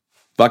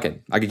 Fuck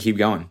it. I could keep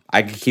going.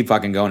 I could keep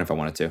fucking going if I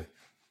wanted to.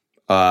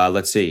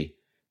 Let's see.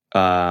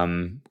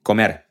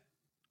 Comer.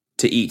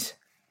 To eat.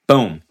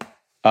 Boom.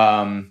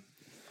 I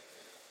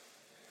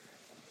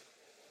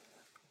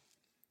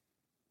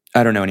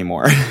don't know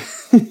anymore.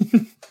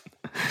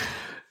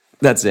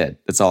 That's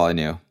it. That's all I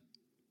knew.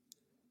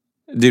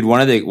 Dude,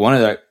 one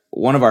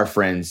of our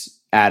friends,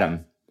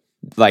 Adam,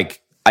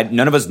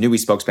 none of us knew he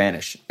spoke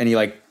Spanish, and he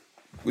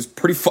was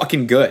pretty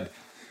fucking good.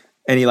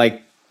 And he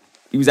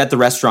was at the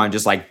restaurant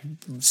just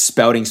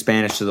spouting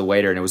Spanish to the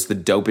waiter, and it was the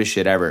dopest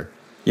shit ever.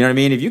 You know what I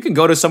mean? If you can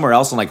go to somewhere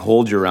else and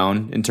hold your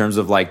own in terms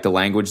of the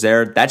language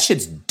there, that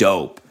shit's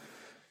dope.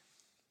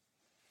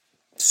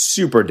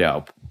 Super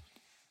dope.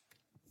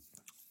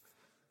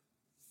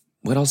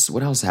 What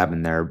else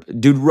happened there?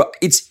 Dude,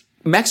 it's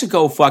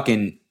Mexico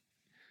fucking,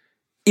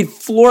 it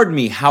floored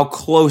me how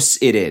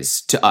close it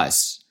is to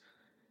us.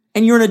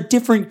 And you're in a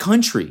different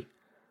country.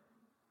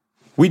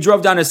 We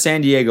drove down to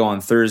San Diego on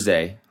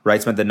Thursday,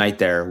 right? Spent the night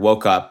there,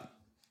 woke up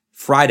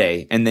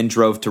Friday, and then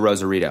drove to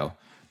Rosarito.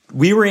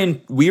 We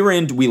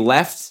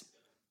left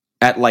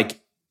at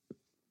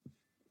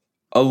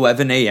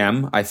 11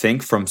 a.m., I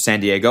think, from San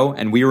Diego,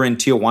 and we were in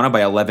Tijuana by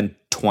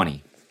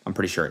 11:20. I'm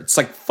pretty sure. It's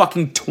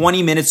fucking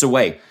 20 minutes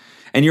away.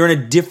 And you're in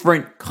a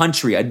different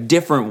country, a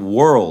different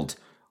world,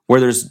 where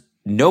there's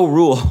no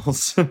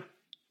rules.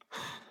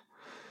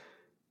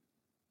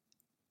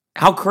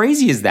 How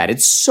crazy is that?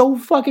 It's so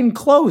fucking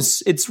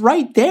close. It's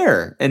right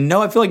there. And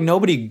no, I feel like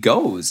nobody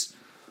goes.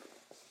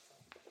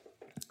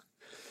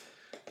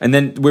 And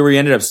then where we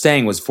ended up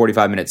staying was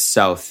 45 minutes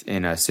south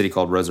in a city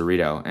called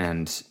Rosarito.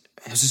 And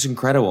it was just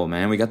incredible,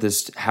 man. We got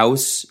this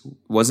house.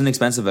 Wasn't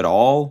expensive at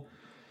all.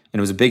 And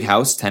it was a big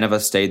house. 10 of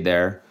us stayed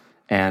there.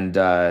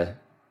 And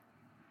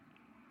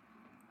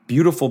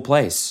beautiful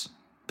place.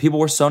 People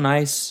were so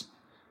nice.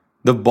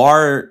 The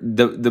bar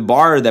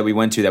that we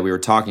went to that we were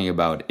talking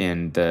about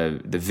in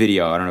the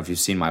video, I don't know if you've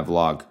seen my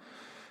vlog.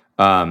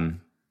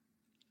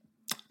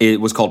 It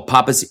was called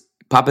Papa's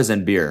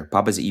and Beer.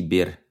 Papa's y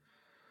Beer.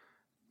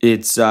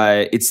 It's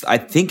I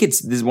think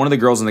this is one of the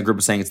girls in the group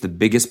was saying it's the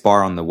biggest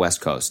bar on the West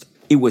Coast.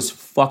 It was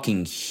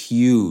fucking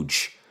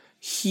huge.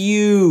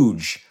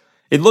 Huge.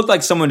 It looked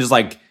like someone just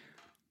like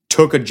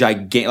took a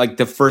gigantic, like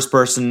the first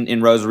person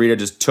in Rosarito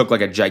just took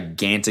like a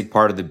gigantic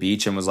part of the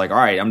beach and was like, all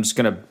right,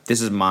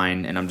 this is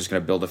mine, and I'm just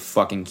going to build a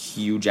fucking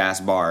huge ass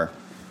bar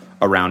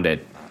around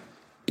it.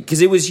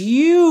 Because it was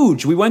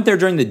huge. We went there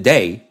during the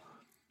day,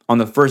 on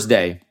the first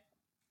day,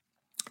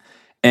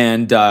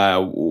 and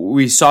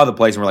we saw the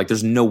place and we're like,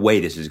 there's no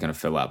way this is going to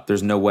fill up.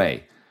 There's no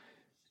way.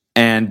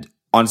 And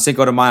on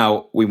Cinco de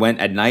Mayo, we went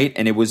at night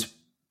and it was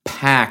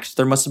packed.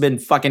 There must have been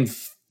fucking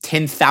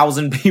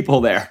 10,000 people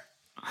there.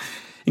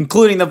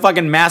 Including the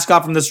fucking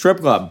mascot from the strip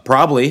club.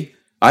 Probably.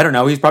 I don't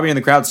know. He's probably in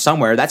the crowd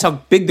somewhere. That's how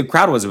big the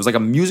crowd was. It was like a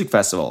music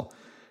festival.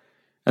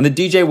 And the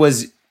DJ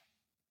was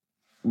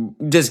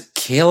just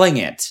killing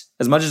it.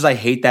 As much as I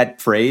hate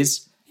that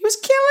phrase, he was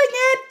killing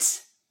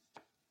it.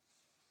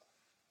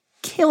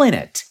 Killing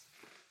it.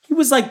 He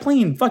was like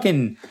playing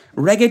fucking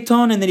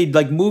reggaeton and then he'd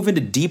like move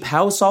into deep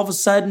house all of a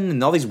sudden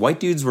and all these white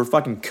dudes were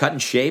fucking cutting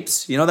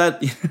shapes. You know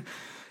that?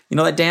 You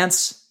know that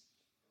dance?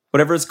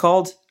 Whatever it's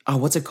called? Oh,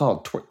 what's it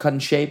called? Cutting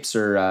shapes,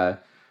 or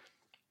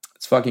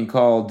it's fucking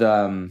called.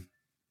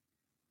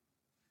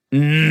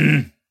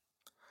 It's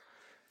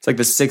like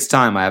the sixth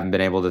time I haven't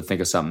been able to think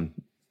of something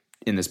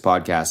in this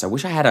podcast. I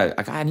wish I had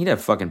I need a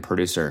fucking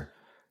producer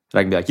that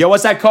I can be like, yo,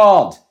 what's that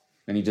called?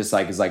 And he just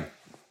like is like,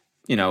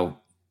 you know,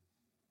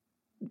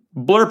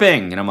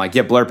 blurping, and I'm like,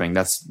 yeah, blurping.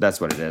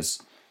 That's what it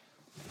is.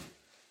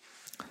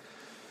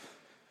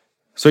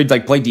 So he'd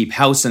like play deep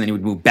house, and then he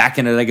would move back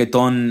into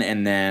reggaeton,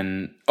 and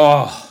then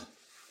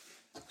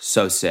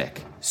so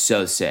sick.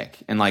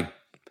 And like,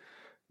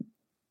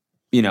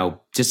 you know,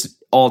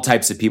 just all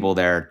types of people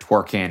there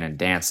twerking and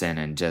dancing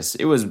and just,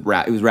 it was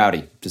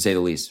rowdy to say the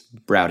least.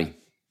 Rowdy. It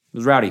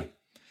was rowdy.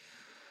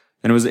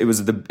 And it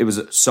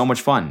was so much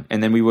fun.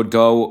 And then we would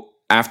go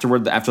after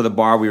the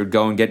bar, we would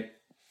go and get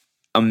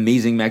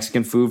amazing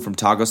Mexican food from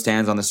taco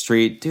stands on the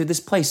street. Dude,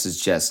 this place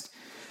is just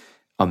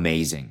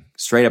amazing.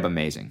 Straight up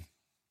amazing.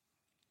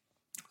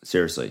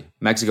 Seriously.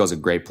 Mexico is a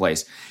great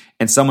place.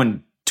 And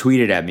someone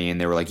tweeted at me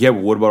and they were like, yeah,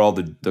 but what about all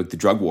the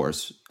drug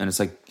wars? And it's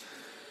like,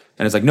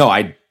 no,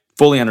 I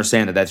fully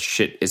understand that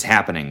shit is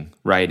happening,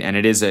 right? And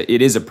it is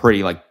a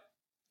pretty like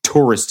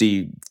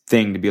touristy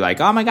thing to be like,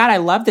 oh my God, I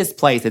love this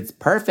place. It's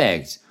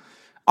perfect.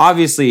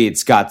 Obviously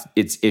it's got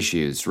its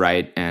issues,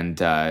 right? And,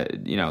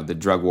 you know, the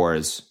drug war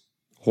is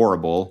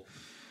horrible.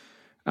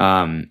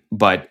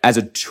 But as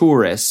a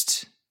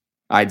tourist,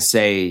 I'd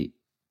say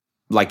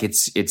like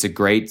it's a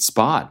great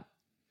spot,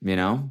 you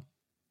know?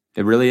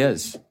 It really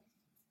is.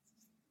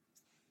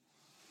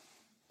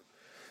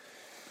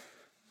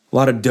 A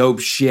lot of dope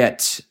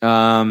shit.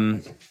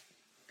 Then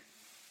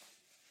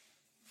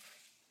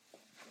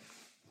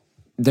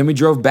we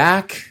drove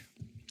back,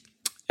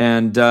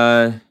 and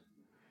I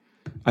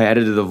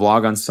edited the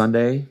vlog on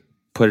Sunday,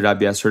 put it up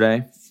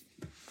yesterday.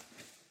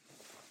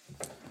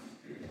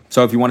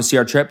 So if you want to see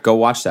our trip, go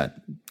watch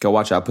that. Go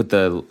watch it. I'll put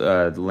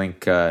the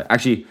link.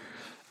 Actually,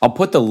 I'll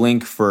put the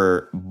link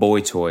for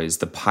Boy Toys,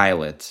 the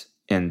pilot,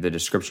 in the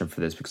description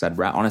for this, because I'd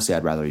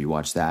rather you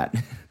watch that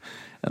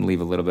and leave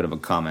a little bit of a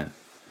comment.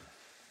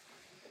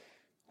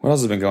 What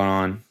else has been going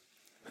on?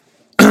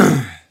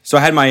 So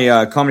I had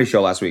my comedy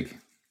show last week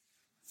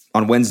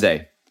on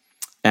Wednesday,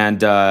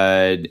 and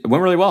it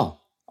went really well.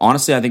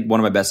 Honestly, I think one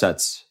of my best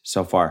sets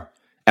so far,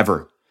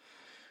 ever.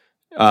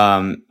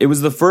 It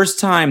was the first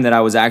time that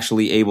I was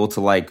actually able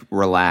to like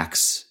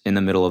relax in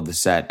the middle of the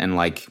set and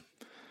like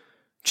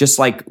just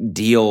like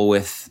deal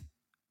with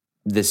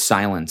this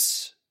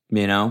silence,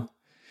 you know?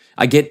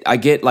 I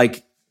get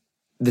like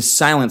the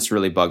silence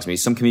really bugs me.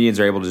 Some comedians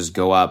are able to just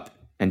go up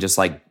and just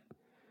like,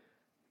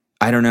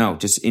 I don't know,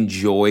 just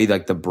enjoy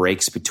like the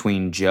breaks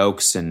between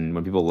jokes, and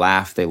when people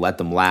laugh, they let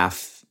them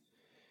laugh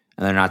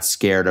and they're not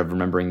scared of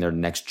remembering their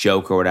next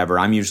joke or whatever.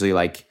 I'm usually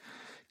like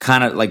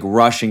kind of like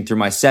rushing through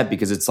my set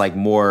because it's like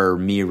more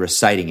me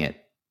reciting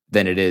it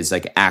than it is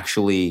like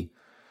actually,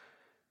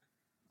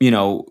 you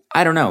know,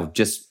 I don't know,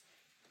 just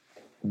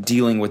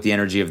dealing with the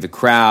energy of the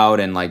crowd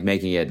and like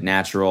making it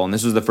natural. And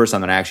this was the first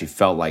time that I actually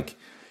felt like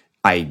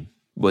I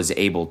was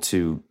able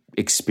to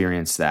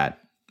experience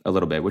that a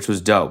little bit, which was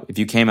dope. If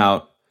you came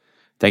out,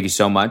 thank you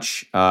so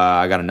much.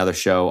 I got another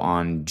show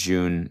on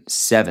June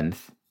 7th.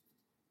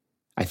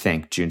 I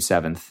think June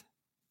 7th,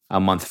 a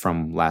month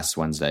from last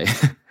Wednesday.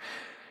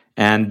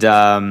 And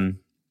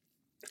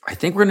I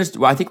think we're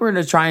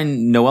gonna try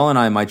and Noel and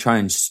I might try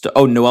and.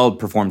 Noel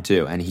performed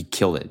too, and he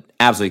killed it.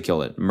 Absolutely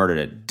killed it. Murdered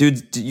it,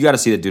 dude. You got to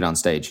see the dude on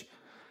stage.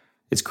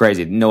 It's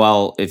crazy.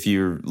 Noel, if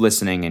you're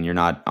listening and you're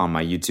not on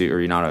my YouTube or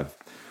you're not a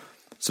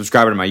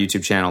subscriber to my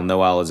YouTube channel,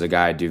 Noel is a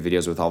guy I do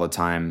videos with all the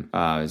time.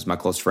 He's my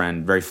close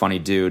friend, very funny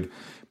dude,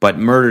 but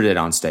murdered it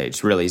on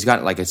stage. Really, he's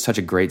got such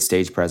a great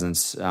stage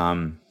presence.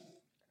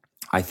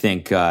 I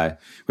think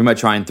we might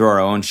try and throw our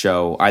own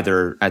show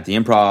either at the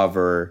Improv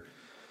or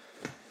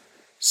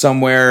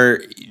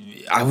somewhere.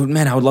 I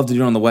would love to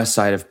do it on the West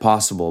Side if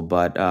possible,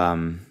 but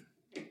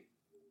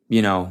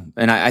and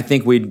I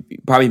think we'd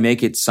probably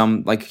make it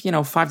some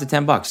 $5 to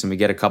 $10, and we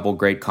get a couple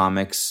great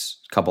comics,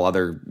 a couple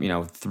other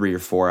 3 or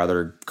 4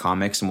 other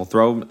comics, and we'll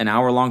throw an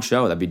hour-long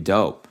show. That'd be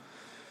dope.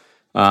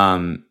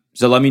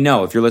 So let me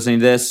know if you're listening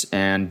to this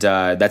and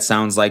that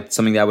sounds like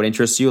something that would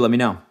interest you. Let me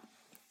know.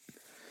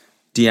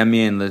 DM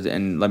me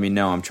and let me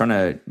know. I'm trying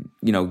to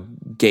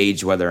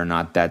gauge whether or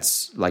not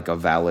that's a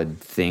valid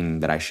thing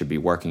that I should be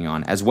working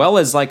on, as well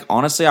as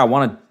honestly, I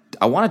want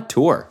to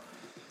tour.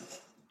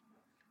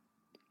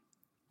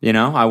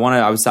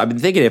 I've been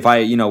thinking if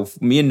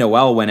me and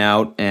Noel went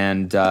out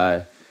and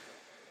I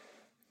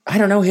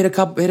don't know, hit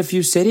a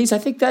few cities. I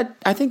think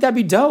that'd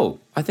be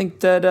dope. I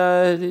think that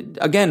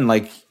again,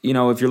 if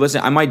you're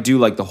listening, I might do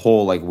the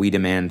whole We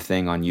Demand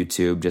thing on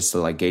YouTube just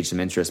to gauge some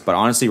interest. But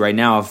honestly, right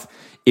now,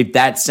 if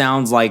that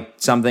sounds like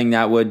something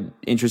that would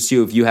interest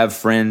you, if you have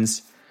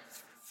friends,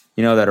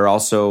 that are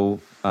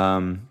also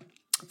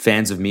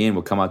fans of me and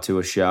would come out to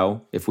a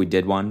show, if we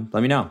did one,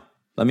 let me know.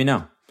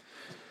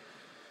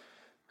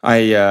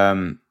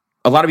 A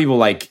lot of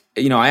people I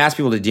ask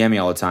people to DM me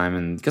all the time,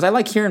 and because I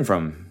like hearing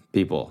from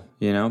people,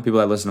 people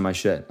that listen to my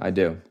shit. I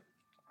do.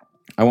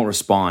 I won't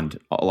respond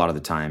a lot of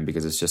the time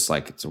because it's just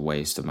it's a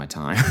waste of my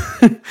time,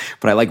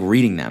 but I like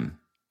reading them,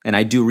 and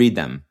I do read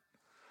them.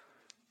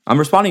 I'm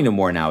responding to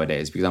more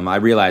nowadays because I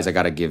realize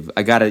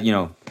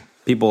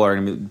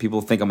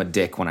people think I'm a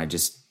dick when I'm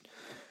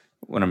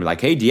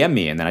like, hey, DM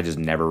me, and then I just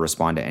never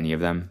respond to any of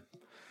them.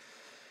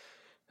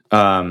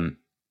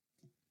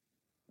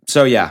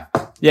 So yeah.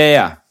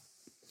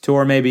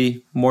 Tour,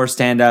 maybe more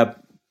stand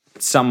up.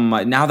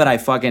 Now that I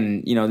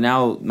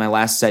now my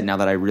last set, now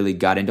that I really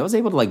got into, I was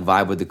able to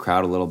vibe with the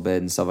crowd a little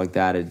bit and stuff like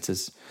that. It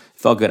just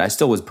felt good. I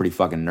still was pretty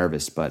fucking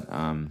nervous, but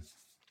it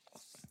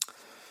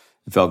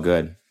felt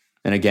good.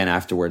 And again,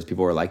 afterwards,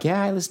 people were like,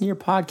 "Yeah, I listen to your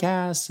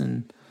podcast,"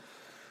 and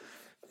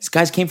these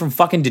guys came from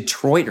fucking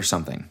Detroit or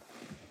something.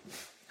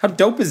 How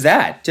dope is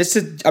that?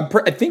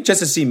 I think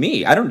just to see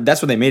me.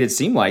 That's what they made it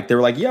seem like. They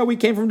were like, "Yeah, we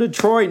came from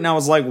Detroit," and I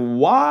was like,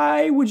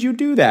 "Why would you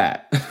do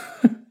that?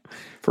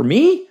 For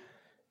me?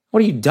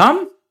 What are you,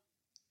 dumb?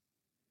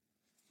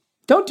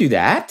 Don't do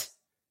that."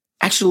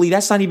 Actually,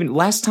 that's not even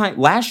last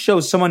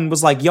show. Someone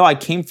was like, "Yo, I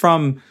came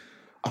from."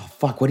 Oh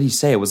fuck! What did he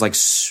say? It was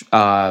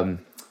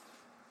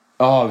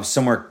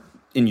somewhere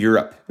in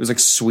Europe. It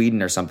was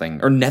Sweden or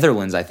something, or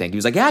Netherlands, I think. He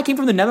was like, "Yeah, I came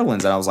from the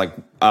Netherlands," and I was like,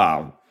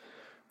 "Oh,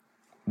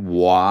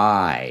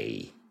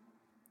 why?"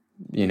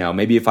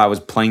 Maybe if I was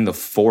playing the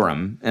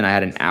Forum and I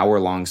had an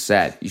hour-long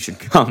set, you should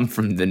come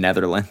from the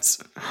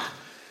Netherlands.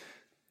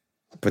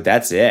 But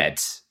that's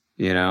it,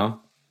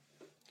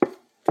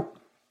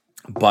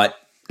 But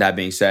that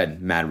being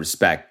said, mad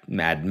respect,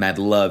 mad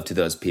love to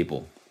those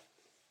people.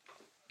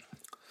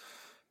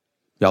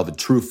 Y'all the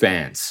true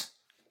fans.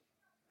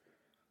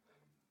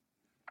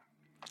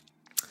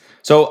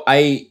 So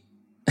I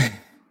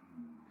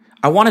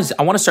want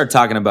to start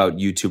talking about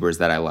YouTubers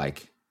that I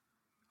like.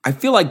 I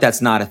feel like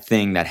that's not a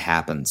thing that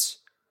happens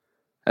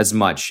as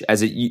much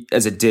as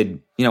it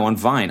did, on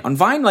Vine. On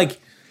Vine,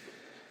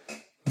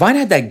 Vine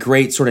had that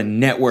great sort of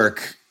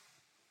network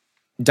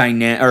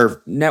dynamic,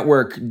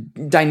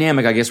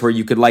 I guess, where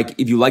you could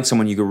if you like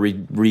someone, you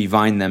could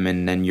re-Vine them,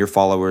 and then your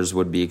followers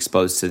would be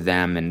exposed to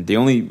them. And the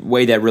only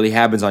way that really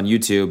happens on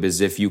YouTube is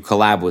if you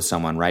collab with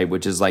someone, right?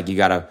 Which is you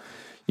gotta,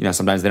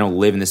 sometimes they don't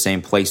live in the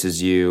same place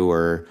as you,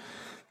 or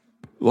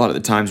a lot of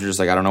the times you're just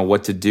I don't know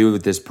what to do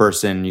with this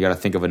person. You got to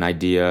think of an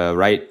idea,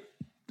 right?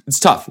 It's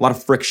tough. A lot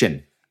of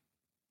friction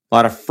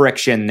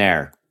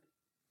there.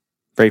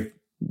 Very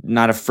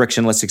not a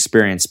frictionless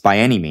experience by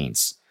any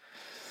means,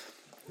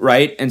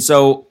 right? And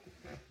so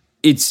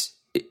it's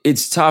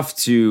tough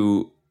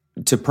to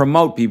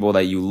promote people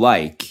that you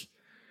like,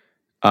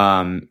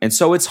 and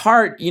so it's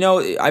hard.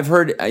 I've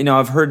heard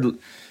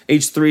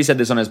H3 said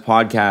this on his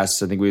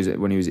podcast. I think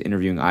when he was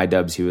interviewing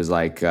iDubbbz, he was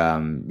like, you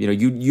on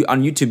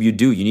YouTube,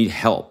 you need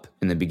help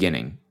in the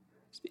beginning.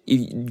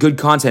 Good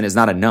content is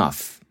not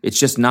enough. It's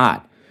just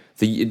not.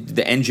 The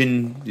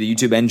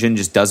YouTube engine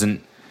just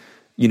doesn't,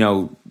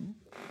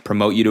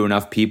 promote you to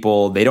enough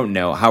people. They don't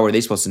know. How are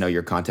they supposed to know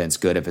your content's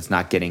good if it's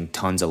not getting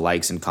tons of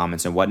likes and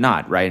comments and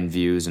whatnot, right? And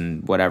views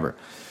and whatever.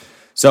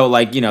 So,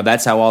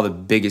 that's how all the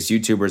biggest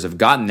YouTubers have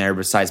gotten there,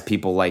 besides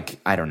people I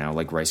don't know,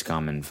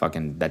 Ricecom and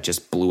fucking that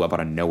just blew up out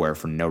of nowhere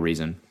for no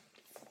reason.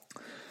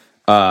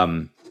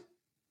 And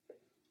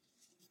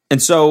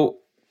so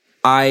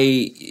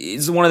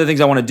it's one of the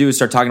things I want to do is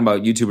start talking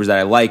about YouTubers that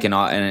I like, and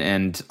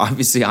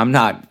obviously I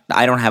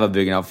don't have a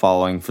big enough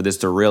following for this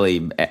to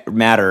really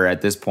matter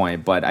at this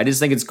point, but I just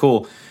think it's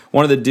cool.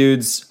 One of the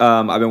dudes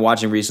I've been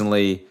watching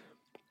recently,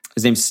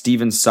 his name's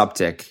Steven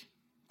Suptic.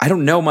 I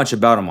don't know much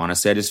about him,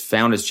 honestly. I just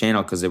found his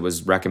channel because it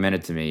was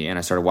recommended to me, and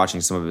I started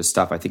watching some of his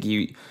stuff. I think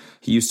he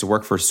used to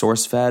work for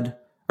SourceFed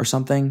or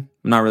something.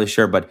 I'm not really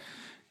sure, but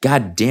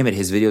god damn it,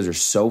 his videos are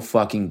so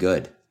fucking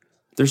good.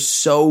 They're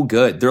so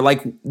good. They're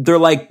like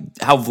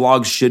how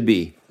vlogs should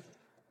be,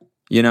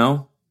 you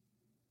know?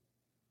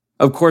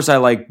 Of course, I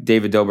like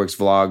David Dobrik's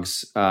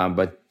vlogs,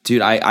 but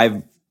dude,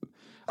 I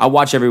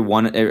watch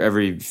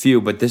every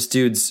few. But this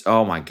dude's,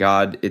 oh my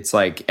god, it's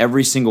like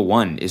every single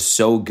one is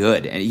so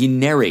good, and he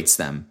narrates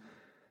them,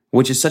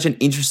 which is such an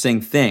interesting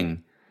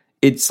thing.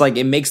 It's like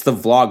it makes the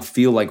vlog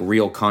feel like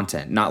real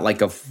content, not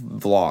like a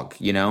vlog,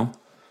 you know?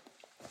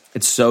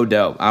 It's so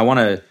dope. I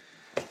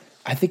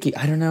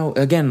don't know.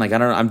 Again, like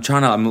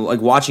I'm like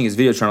watching his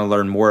videos, trying to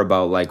learn more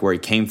about like where he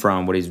came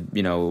from, what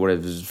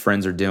his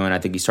friends are doing. I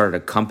think he started a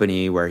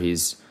company where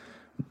he's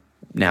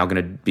now going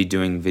to be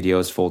doing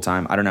videos full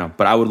time. I don't know,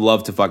 but I would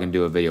love to fucking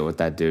do a video with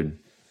that dude.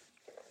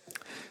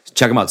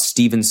 Check him out,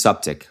 Steven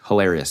Suptic,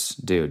 hilarious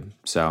dude.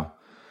 So,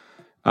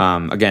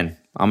 again,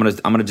 I'm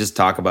gonna just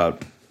talk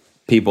about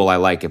people I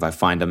like if I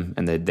find them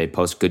and they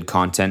post good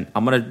content.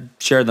 I'm gonna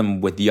share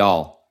them with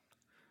y'all.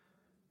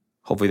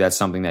 Hopefully that's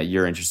something that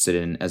you're interested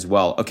in as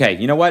well. Okay,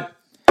 you know what?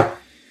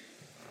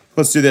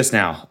 Let's do this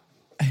now.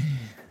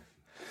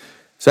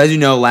 So as you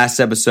know, last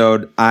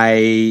episode,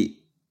 I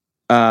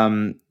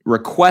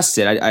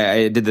requested,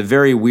 I did the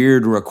very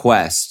weird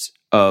request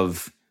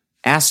of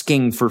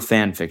asking for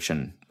fan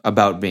fiction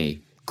about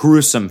me.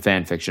 Gruesome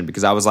fan fiction,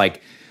 because I was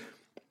like,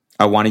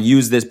 I want to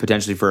use this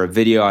potentially for a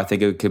video. I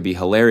think it could be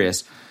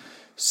hilarious.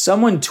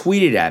 Someone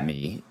tweeted at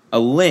me a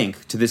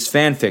link to this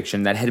fan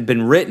fiction that had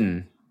been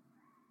written,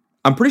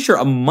 I'm pretty sure,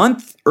 a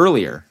month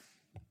earlier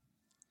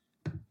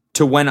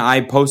to when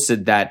I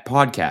posted that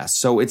podcast.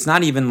 So it's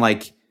not even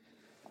like,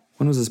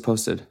 when was this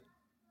posted?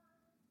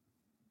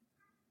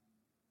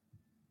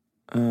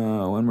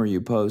 When were you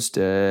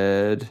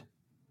posted?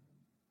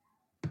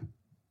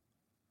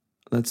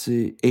 Let's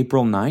see,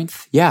 April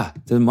 9th? Yeah,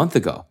 a month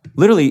ago.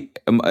 Literally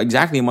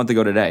exactly a month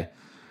ago today,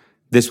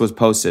 this was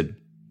posted.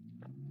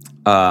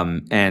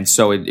 And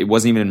so it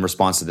wasn't even in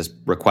response to this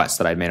request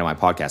that I'd made on my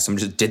podcast. Someone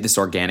just did this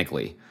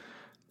organically.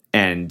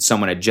 And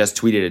someone had just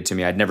tweeted it to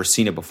me. I'd never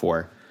seen it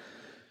before.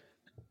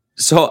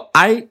 So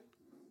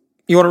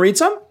you want to read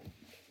some?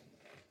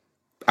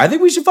 I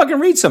think we should fucking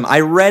read some.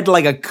 I read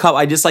like a couple.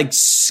 I just like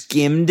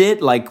skimmed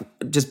it, like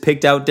just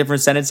picked out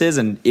different sentences,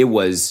 and it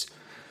was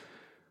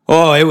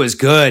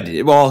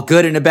good. Well,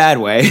 good in a bad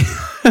way.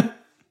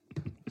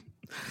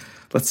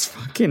 Let's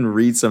fucking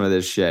read some of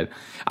this shit.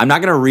 I'm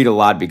not gonna read a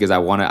lot because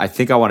I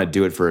think I want to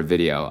do it for a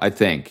video. I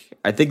think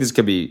this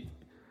could be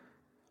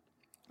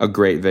a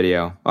great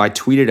video. I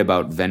tweeted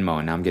about Venmo,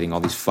 and now I'm getting all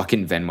these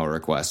fucking Venmo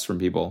requests from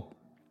people,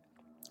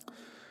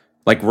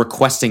 like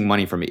requesting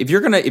money from me. If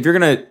you're gonna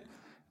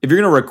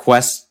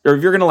request, or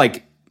if you're gonna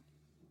like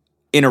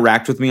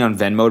interact with me on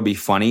Venmo to be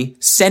funny,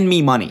 send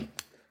me money.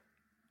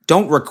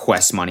 Don't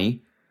request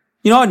money.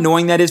 You know how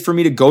annoying that is for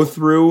me to go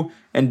through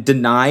and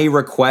deny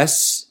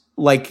requests,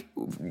 like,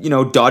 you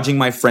know, dodging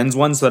my friends'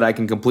 ones so that I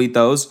can complete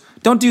those.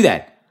 Don't do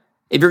that.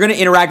 If you're going to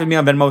interact with me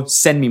on Venmo,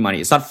 send me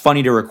money. It's not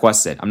funny to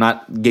request it. I'm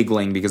not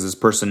giggling because this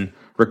person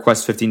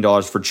requests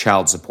 $15 for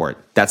child support.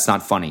 That's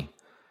not funny.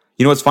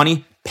 You know what's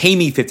funny? Pay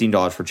me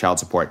 $15 for child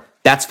support.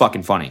 That's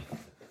fucking funny.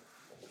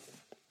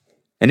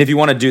 And if you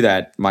want to do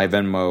that, my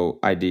Venmo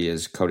ID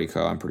is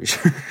CodyCo, I'm pretty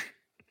sure.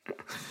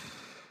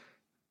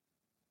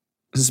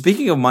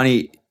 Speaking of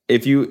money,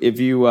 if you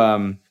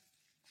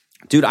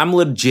dude, I'm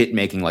legit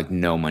making like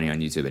no money on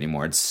YouTube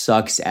anymore. It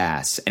sucks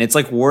ass. And it's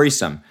like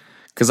worrisome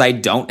because I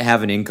don't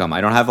have an income.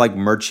 I don't have like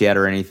merch yet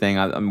or anything.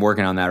 I'm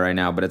working on that right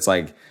now, but it's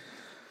like,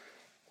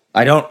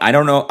 I don't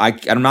know.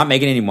 I'm not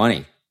making any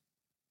money.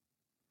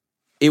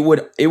 It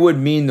would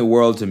mean the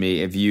world to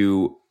me if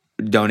you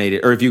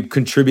donated or if you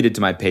contributed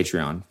to my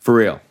Patreon, for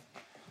real.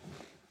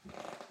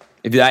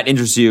 If that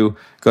interests you,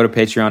 go to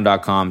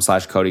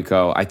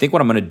patreon.com/CodyCo. I think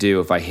what I'm going to do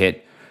if I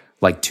hit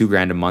like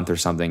 $2,000 a month or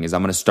something is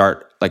I'm going to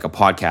start like a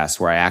podcast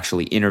where I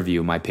actually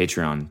interview my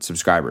Patreon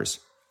subscribers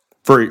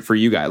for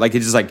you guys. Like,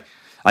 it's just like,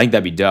 I think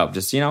that'd be dope.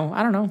 Just, you know,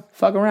 I don't know,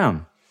 fuck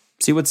around.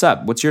 See what's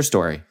up. What's your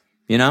story?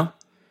 You know?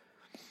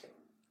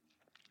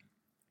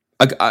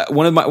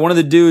 One of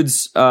the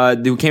dudes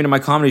who came to my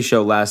comedy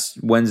show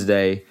last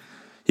Wednesday,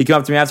 he came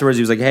up to me afterwards.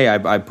 He was like, "Hey,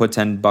 I put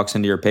 $10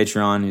 into your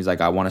Patreon." He's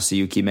like, "I want to see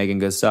you keep making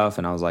good stuff."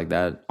 And I was like,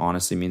 "That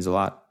honestly means a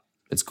lot.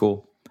 It's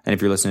cool." And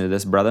if you're listening to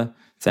this, brother,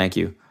 thank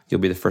you. You'll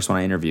be the first one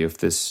I interview if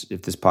this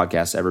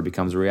podcast ever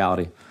becomes a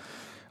reality.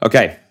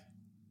 Okay,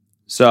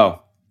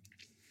 so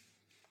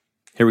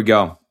here we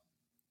go.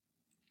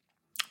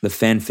 The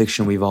fan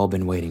fiction we've all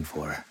been waiting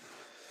for.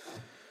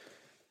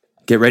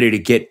 Get ready to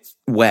get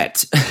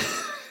wet.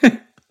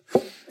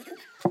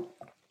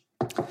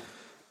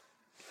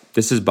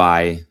 This is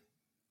by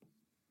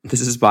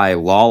This is by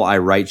Lol I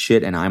Write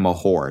Shit and I'm a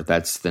Whore.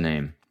 That's the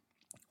name.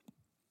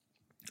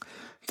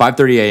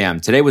 5:30 a.m.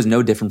 Today was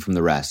no different from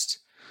the rest.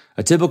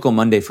 A typical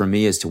Monday for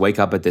me is to wake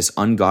up at this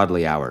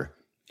ungodly hour.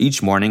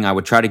 Each morning, I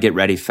would try to get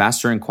ready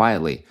faster and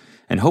quietly,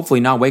 and hopefully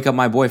not wake up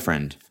my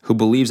boyfriend, who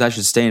believes I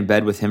should stay in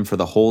bed with him for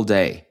the whole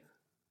day.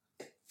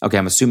 Okay,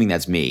 I'm assuming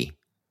that's me.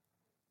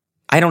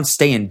 I don't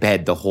stay in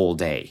bed the whole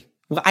day.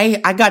 Well,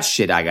 I got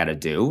shit I gotta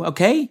do,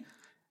 okay?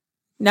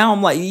 Now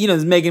I'm like,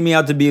 it's making me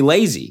out to be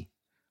lazy.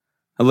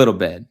 A little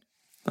bit.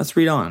 Let's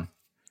read on.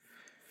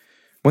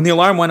 When the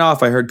alarm went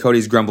off, I heard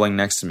Cody's grumbling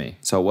next to me,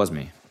 so it was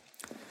me.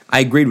 I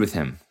agreed with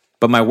him,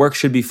 but my work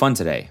should be fun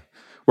today.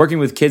 Working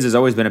with kids has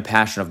always been a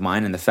passion of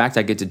mine, and the fact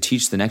I get to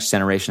teach the next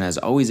generation has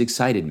always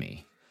excited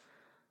me.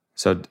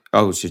 So,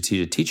 should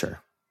teach a teacher.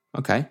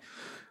 Okay.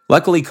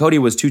 Luckily, Cody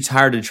was too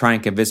tired to try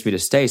and convince me to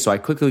stay, so I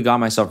quickly got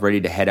myself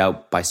ready to head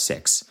out by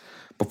 6.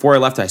 Before I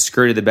left, I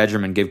scurried to the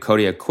bedroom and gave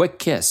Cody a quick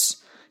kiss.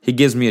 He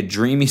gives me a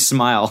dreamy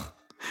smile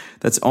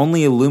that's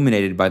only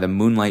illuminated by the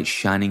moonlight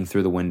shining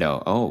through the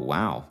window. Oh,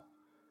 wow.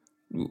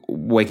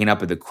 Waking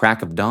up at the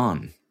crack of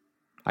dawn.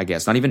 I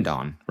guess. Not even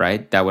dawn,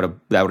 right? That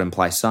would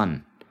imply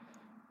sun.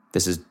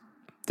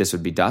 This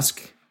would be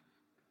dusk?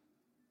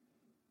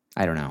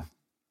 I don't know.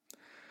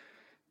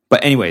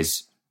 But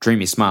anyways,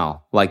 dreamy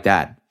smile. Like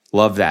that.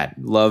 Love that.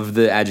 Love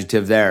the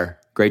adjective there.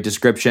 Great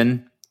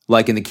description.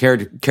 Liking the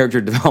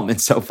character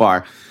development so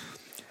far.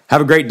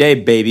 Have a great day,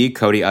 baby,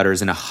 Cody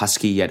utters in a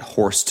husky yet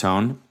hoarse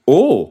tone.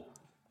 Oh,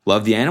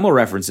 love the animal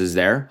references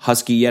there.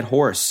 Husky yet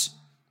hoarse.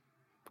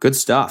 Good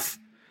stuff.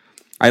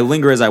 I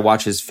linger as I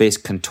watch his face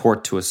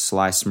contort to a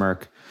sly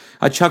smirk.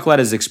 I chuckle at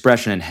his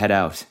expression and head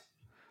out.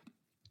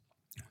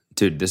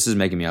 Dude, this is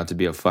making me out to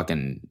be a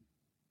fucking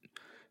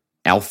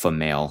alpha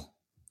male.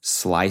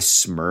 Sly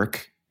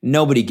smirk?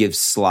 Nobody gives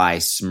sly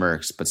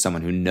smirks but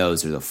someone who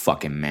knows they're the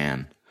fucking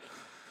man.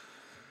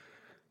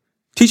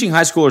 Teaching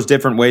high schoolers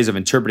different ways of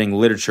interpreting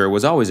literature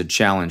was always a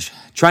challenge.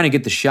 Trying to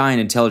get the shy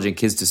and intelligent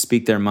kids to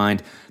speak their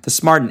mind, the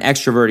smart and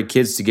extroverted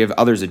kids to give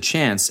others a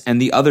chance,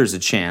 and the others a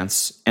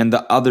chance, and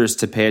the others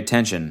to pay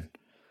attention.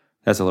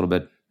 That's a little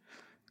bit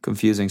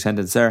confusing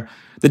sentence there.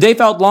 The day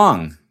felt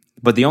long,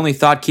 but the only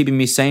thought keeping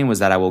me sane was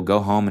that I will go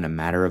home in a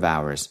matter of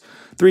hours.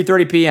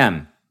 3:30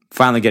 p.m.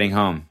 Finally getting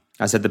home.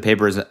 I said the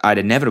papers I'd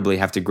inevitably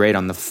have to grade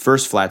on the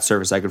first flat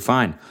surface I could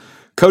find.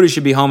 Cody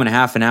should be home in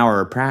half an hour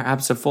or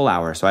perhaps a full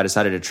hour, so I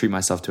decided to treat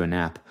myself to a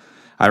nap.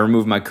 I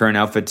removed my current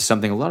outfit to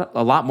something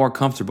a lot more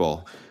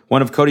comfortable.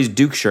 One of Cody's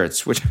Duke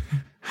shirts, which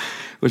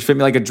fit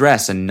me like a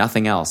dress and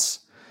nothing else.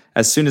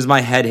 As soon as my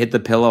head hit the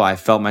pillow, I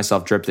felt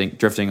myself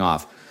drifting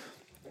off.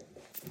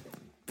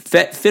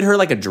 Fit her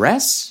like a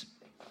dress?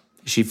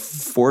 Is she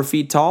 4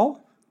 feet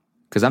tall?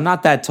 Because I'm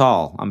not that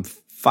tall. I'm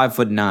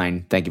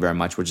 5'9", thank you very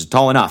much, which is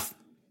tall enough.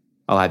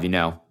 I'll have you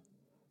know.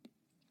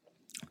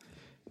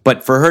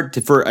 But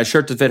for a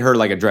shirt to fit her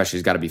like a dress,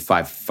 she's got to be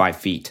 5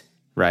 feet,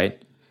 right?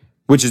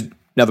 Which is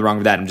nothing wrong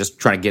with that. I'm just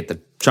trying to get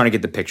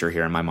the picture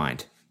here in my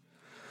mind.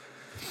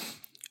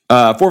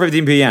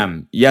 4:15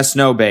 p.m. Yes,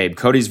 no, babe.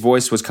 Cody's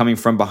voice was coming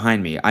from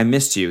behind me. I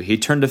missed you. I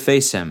turned to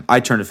face him,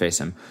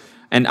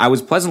 and I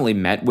was pleasantly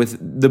met with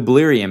the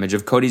bleary image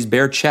of Cody's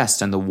bare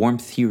chest and the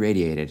warmth he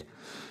radiated.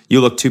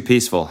 You look too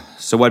peaceful,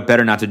 so what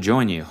better not to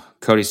join you?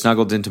 Cody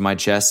snuggled into my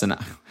chest, and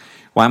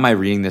why am I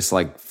reading this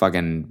like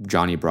fucking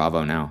Johnny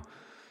Bravo now?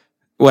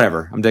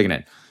 Whatever, I'm digging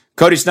it.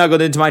 Cody snuggled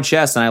into my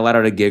chest, and I let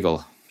out a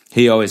giggle.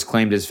 He always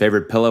claimed his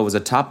favorite pillow was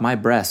atop my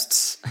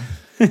breasts.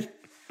 It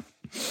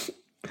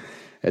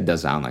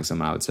does sound like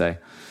something I would say.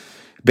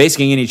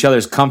 Basking in each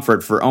other's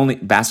comfort for only...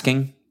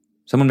 Basking?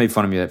 Someone made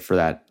fun of me for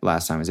that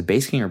last time. Is it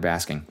basking or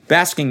basking?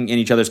 Basking in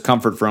each other's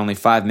comfort for only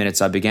 5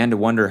 minutes, I began to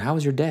wonder, how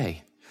was your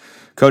day?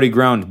 Cody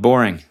groaned,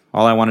 boring.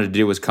 All I wanted to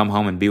do was come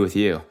home and be with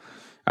you.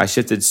 I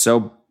shifted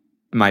so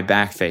my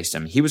back faced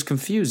him. He was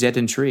confused yet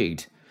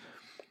intrigued.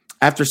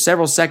 After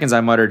several seconds,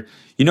 I muttered,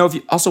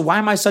 also, why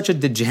am I such a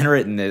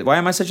degenerate in this? Why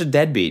am I such a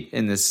deadbeat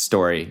in this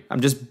story?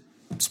 I'm just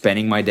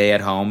spending my day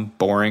at home,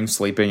 boring,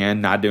 sleeping in,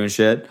 not doing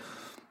shit,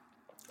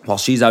 while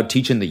she's out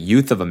teaching the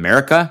youth of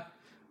America?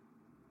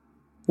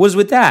 What is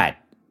with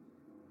that?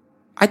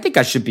 I think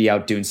I should be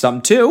out doing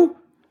something too.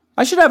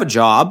 I should have a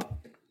job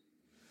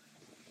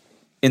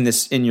in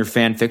your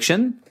fan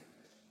fiction.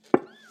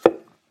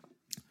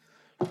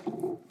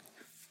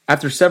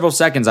 After several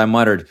seconds, I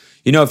muttered,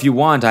 if you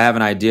want, I have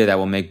an idea that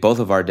will make both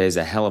of our days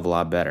a hell of a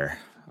lot better.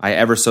 I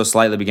ever so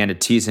slightly began to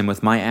tease him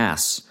with my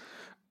ass,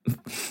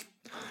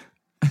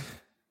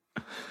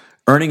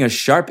 earning a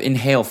sharp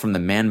inhale from the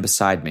man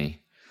beside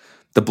me.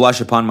 The blush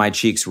upon my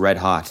cheeks red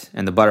hot,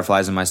 and the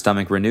butterflies in my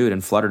stomach renewed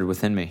and fluttered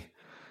within me.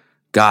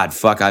 God,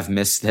 fuck, I've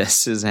missed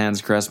this. His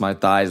hands caressed my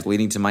thighs,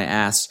 leading to my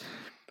ass,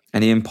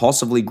 and he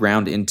impulsively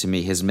ground into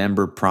me, his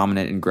member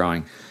prominent and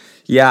growing.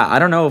 Yeah, I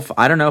don't know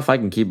if I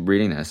can keep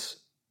reading this.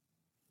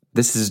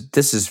 This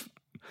is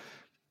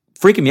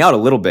freaking me out a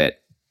little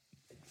bit.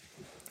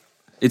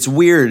 It's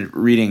weird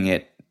reading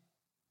it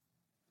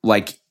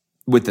like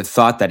with the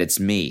thought that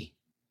it's me.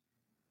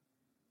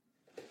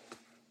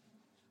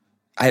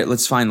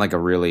 Let's find like a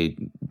really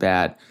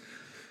bad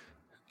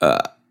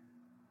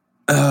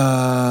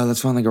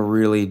Let's find like a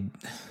really.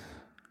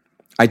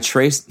 I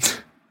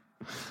traced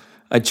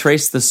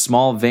the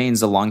small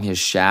veins along his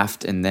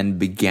shaft and then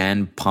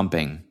began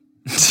pumping.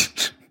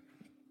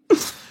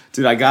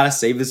 Dude, I gotta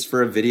save this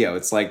for a video.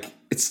 It's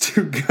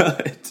too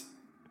good.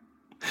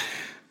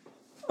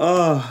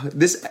 Oh,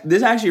 this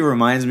actually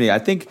reminds me. I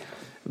think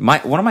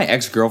one of my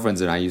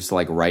ex-girlfriends and I used to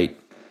like write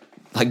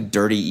like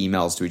dirty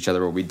emails to each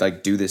other where we'd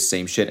like do this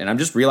same shit. And I'm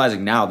just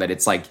realizing now that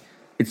it's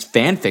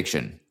fan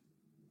fiction.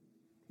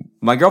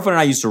 My girlfriend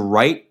and I used to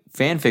write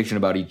fan fiction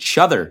about each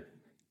other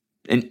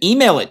and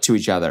email it to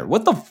each other.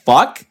 What the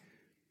fuck?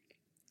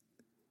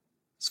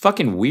 It's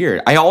fucking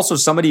weird. I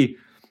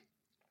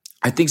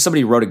think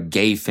somebody wrote a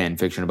gay fan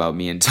fiction about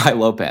me and Ty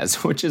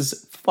Lopez, which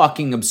is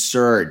fucking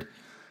absurd.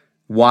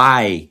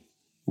 Why?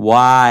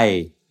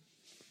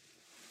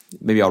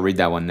 Maybe I'll read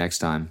that one next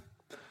time.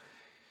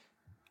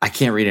 I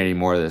can't read any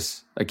more of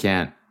this. I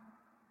can't.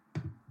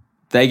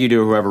 Thank you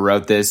to whoever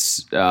wrote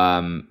this.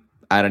 I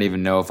don't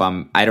know.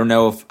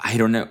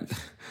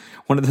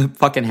 One of the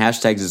fucking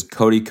hashtags is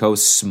CodyCo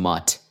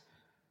smut.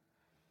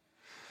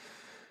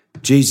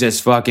 Jesus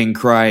fucking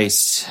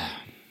Christ.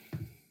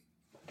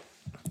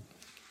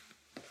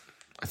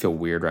 I feel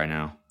weird right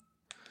now.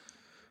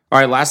 All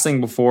right, last thing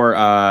before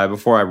I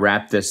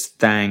wrap this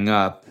thing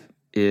up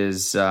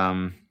is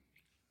I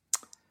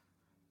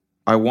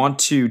want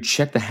to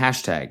check the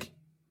hashtag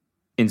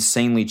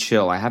insanely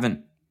chill. I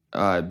haven't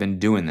been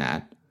doing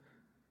that.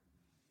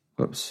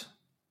 Whoops.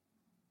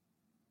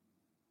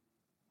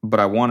 But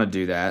I want to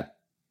do that.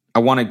 I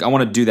want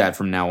to do that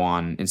from now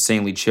on.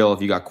 Insanely chill.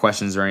 If you got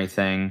questions or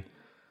anything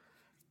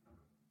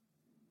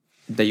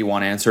that you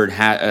want answered,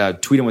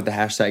 tweet them with the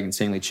hashtag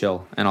insanely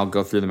chill, and I'll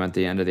go through them at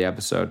the end of the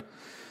episode.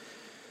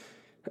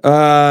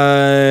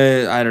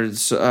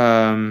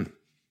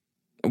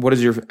 What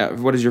is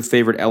your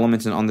favorite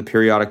element on the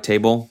periodic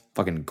table?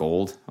 Fucking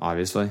gold,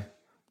 obviously.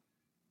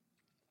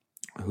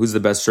 Who's the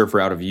best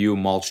surfer out of you,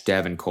 Mulch,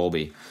 Dev, and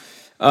Colby?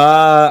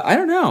 I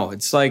don't know.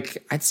 It's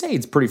like, I'd say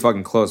it's pretty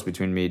fucking close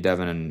between me,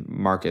 Devin, and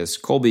Marcus.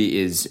 Colby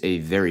is a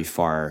very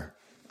far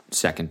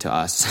second to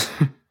us.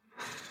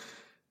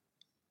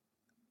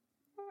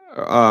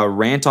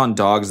 Rant on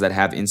dogs that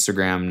have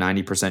Instagram.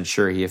 90%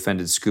 sure he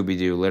offended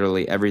Scooby-Doo.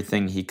 Literally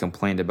everything he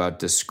complained about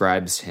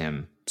describes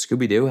him.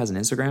 Scooby-Doo has an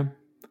Instagram?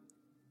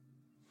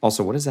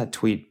 Also, what does that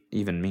tweet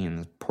even mean?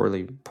 It's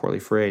poorly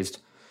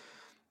phrased.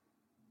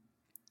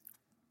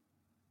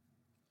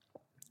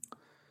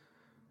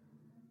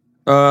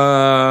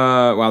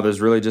 Wow,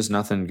 there's really just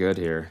nothing good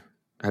here.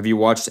 Have you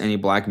watched any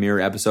Black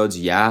Mirror episodes?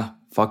 Yeah.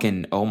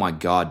 Fucking, oh my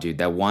god, dude.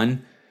 That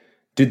one.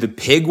 Dude, the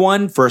pig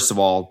one, first of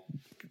all,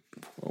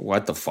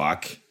 what the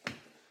fuck?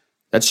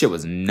 That shit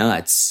was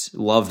nuts.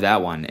 Love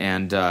that one.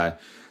 And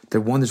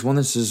there's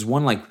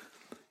one like,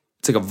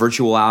 it's like a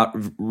virtual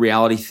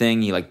reality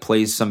thing. He like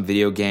plays some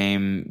video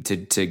game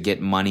to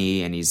get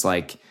money, and he's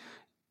like,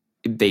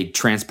 they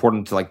transport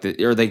him to like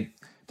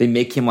they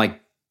make him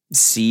like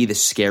see the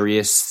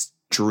scariest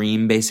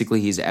dream basically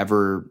he's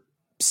ever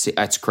seen.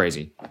 That's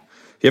crazy. If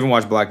you haven't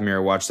watched Black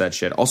Mirror, watch that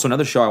shit. Also,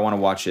 another show I want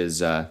to watch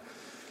is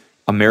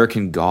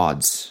American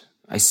Gods.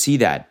 I see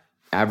that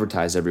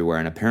advertised everywhere,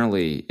 and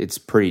apparently it's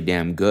pretty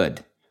damn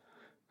good.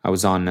 I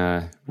was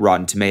on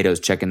Rotten Tomatoes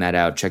checking that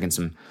out, checking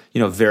some,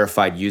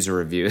 verified user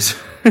reviews.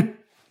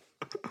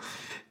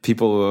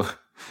 People who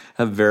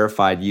have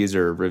verified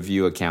user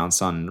review accounts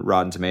on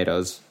Rotten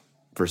Tomatoes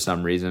for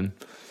some reason.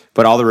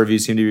 But all the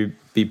reviews seem to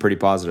be pretty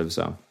positive,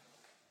 so.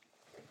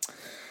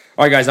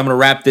 All right, guys, I'm going to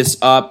wrap this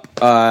up.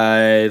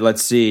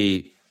 Let's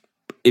see.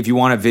 If you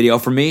want a video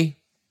from me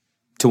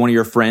to one of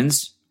your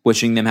friends,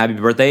 wishing them happy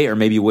birthday, or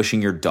maybe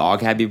wishing your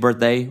dog happy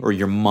birthday, or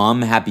your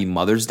mom happy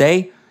Mother's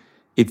Day,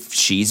 if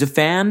she's a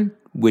fan,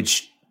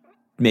 which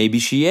maybe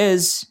she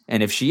is,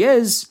 and if she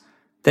is,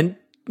 then,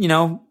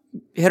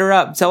 hit her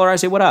up. Tell her I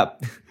say what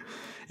up.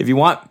 If you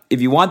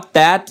want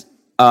that,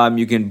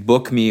 you can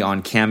book me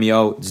on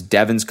Cameo. It's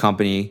Devin's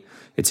company.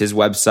 It's his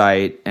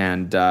website,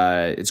 and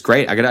it's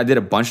great. I did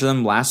a bunch of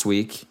them last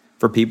week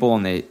for people,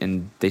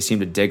 and they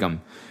seem to dig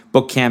them.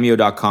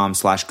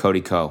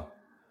 Bookcameo.com/CodyCo.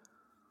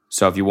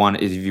 So if you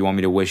want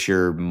me to wish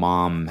your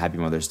mom happy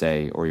Mother's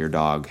Day or your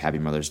dog happy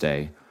Mother's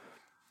Day,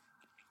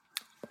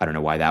 I don't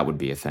know why that would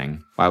be a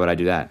thing. Why would I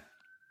do that?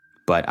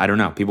 But I don't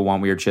know. People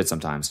want weird shit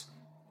sometimes.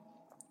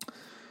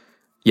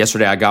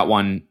 Yesterday I got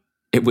one.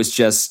 It was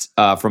just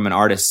from an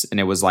artist, and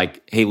it was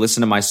like, hey,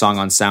 listen to my song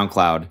on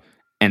SoundCloud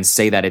and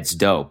say that it's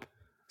dope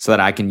so that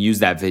I can use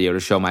that video to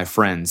show my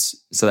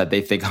friends so that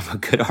they think I'm a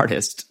good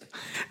artist.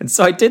 And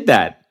so I did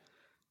that.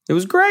 It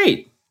was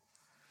great.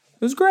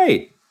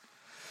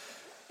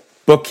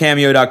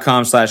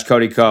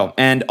 Bookcameo.com/CodyCo.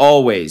 And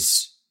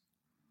always,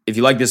 if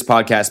you like this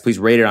podcast, please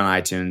rate it on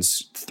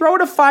iTunes. Throw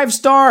it a 5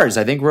 stars.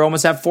 I think we're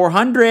almost at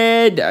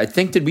 400. I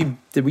think, did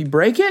we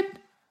break it?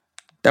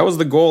 That was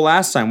the goal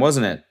last time,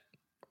 wasn't it?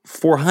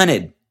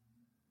 400.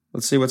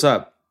 Let's see what's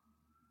up.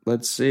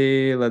 Let's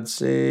see.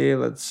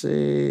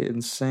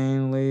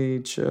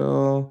 Insanely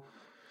chill.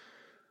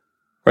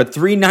 We're at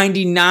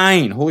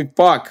 399. Holy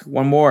fuck.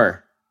 One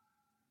more.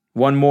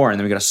 One more, and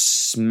then we got to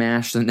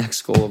smash the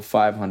next goal of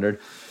 500.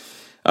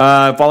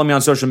 Follow me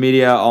on social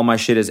media. All my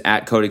shit is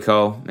at Cody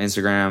Co.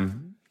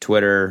 Instagram,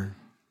 Twitter.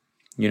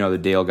 You know the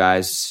deal,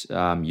 guys.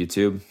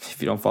 YouTube.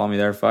 If you don't follow me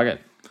there, fuck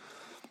it.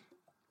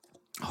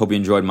 Hope you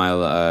enjoyed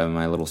my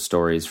my little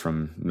stories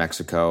from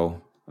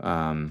Mexico.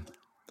 One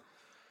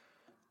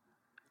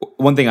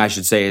thing I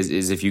should say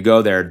is if you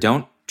go there,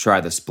 don't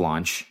try the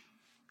splanch.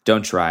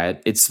 Don't try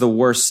it. It's the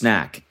worst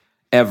snack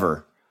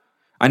ever.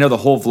 I know the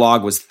whole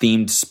vlog was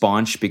themed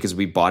sponge because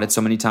we bought it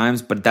so many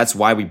times, but that's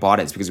why we bought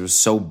it. It's because it was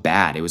so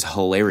bad. It was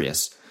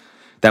hilarious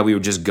that we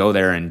would just go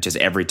there and just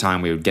every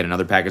time we would get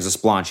another package of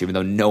splanch, even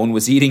though no one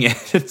was eating it.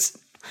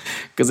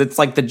 Because it's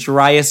like the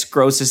driest,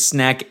 grossest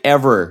snack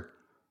ever.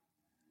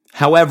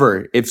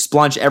 However, if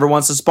Splanch ever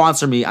wants to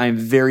sponsor me, I am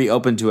very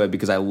open to it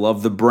because I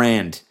love the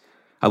brand.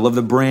 I love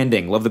the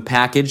branding, love the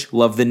package,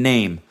 love the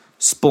name.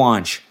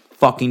 Splanch,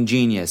 fucking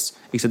genius.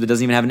 Except it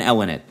doesn't even have an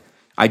L in it.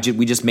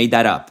 We just made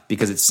that up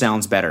because it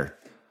sounds better.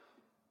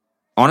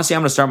 Honestly,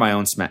 I'm going to start my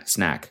own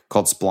snack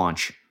called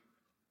Splanch.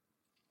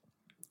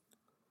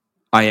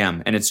 I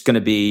am, and it's going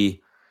to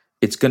be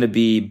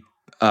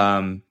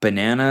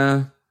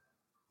banana.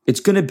 It's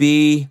going to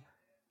be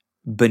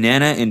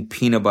banana and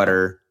peanut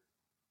butter.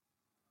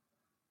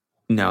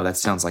 No, that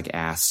sounds like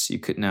ass. You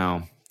could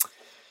no.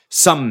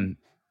 Something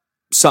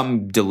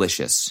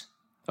delicious.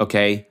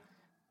 Okay?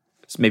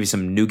 Maybe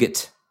some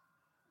nougat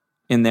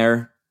in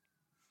there.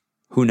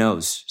 Who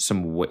knows?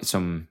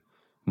 Some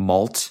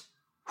malt.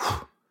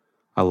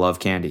 I love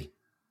candy.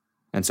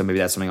 And so maybe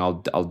that's something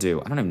I'll do.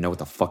 I don't even know what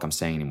the fuck I'm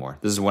saying anymore.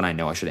 This is when I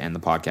know I should end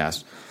the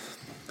podcast.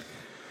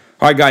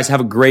 All right, guys,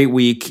 have a great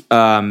week.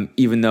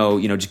 Even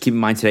though, just keep in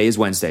mind today is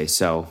Wednesday.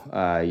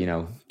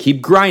 So,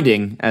 keep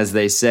grinding, as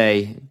they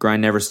say.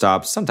 Grind never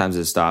stops. Sometimes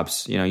it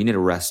stops. You need a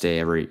rest day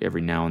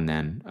every now and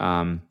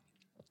then.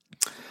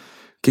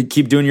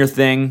 Keep doing your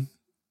thing.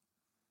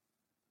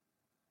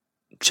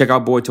 Check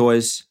out Boy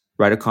Toys.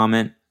 Write a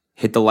comment.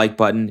 Hit the like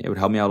button. It would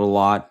help me out a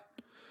lot.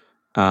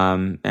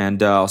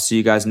 And I'll see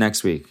you guys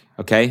next week.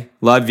 Okay?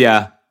 Love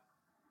ya.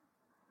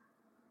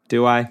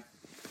 Do I?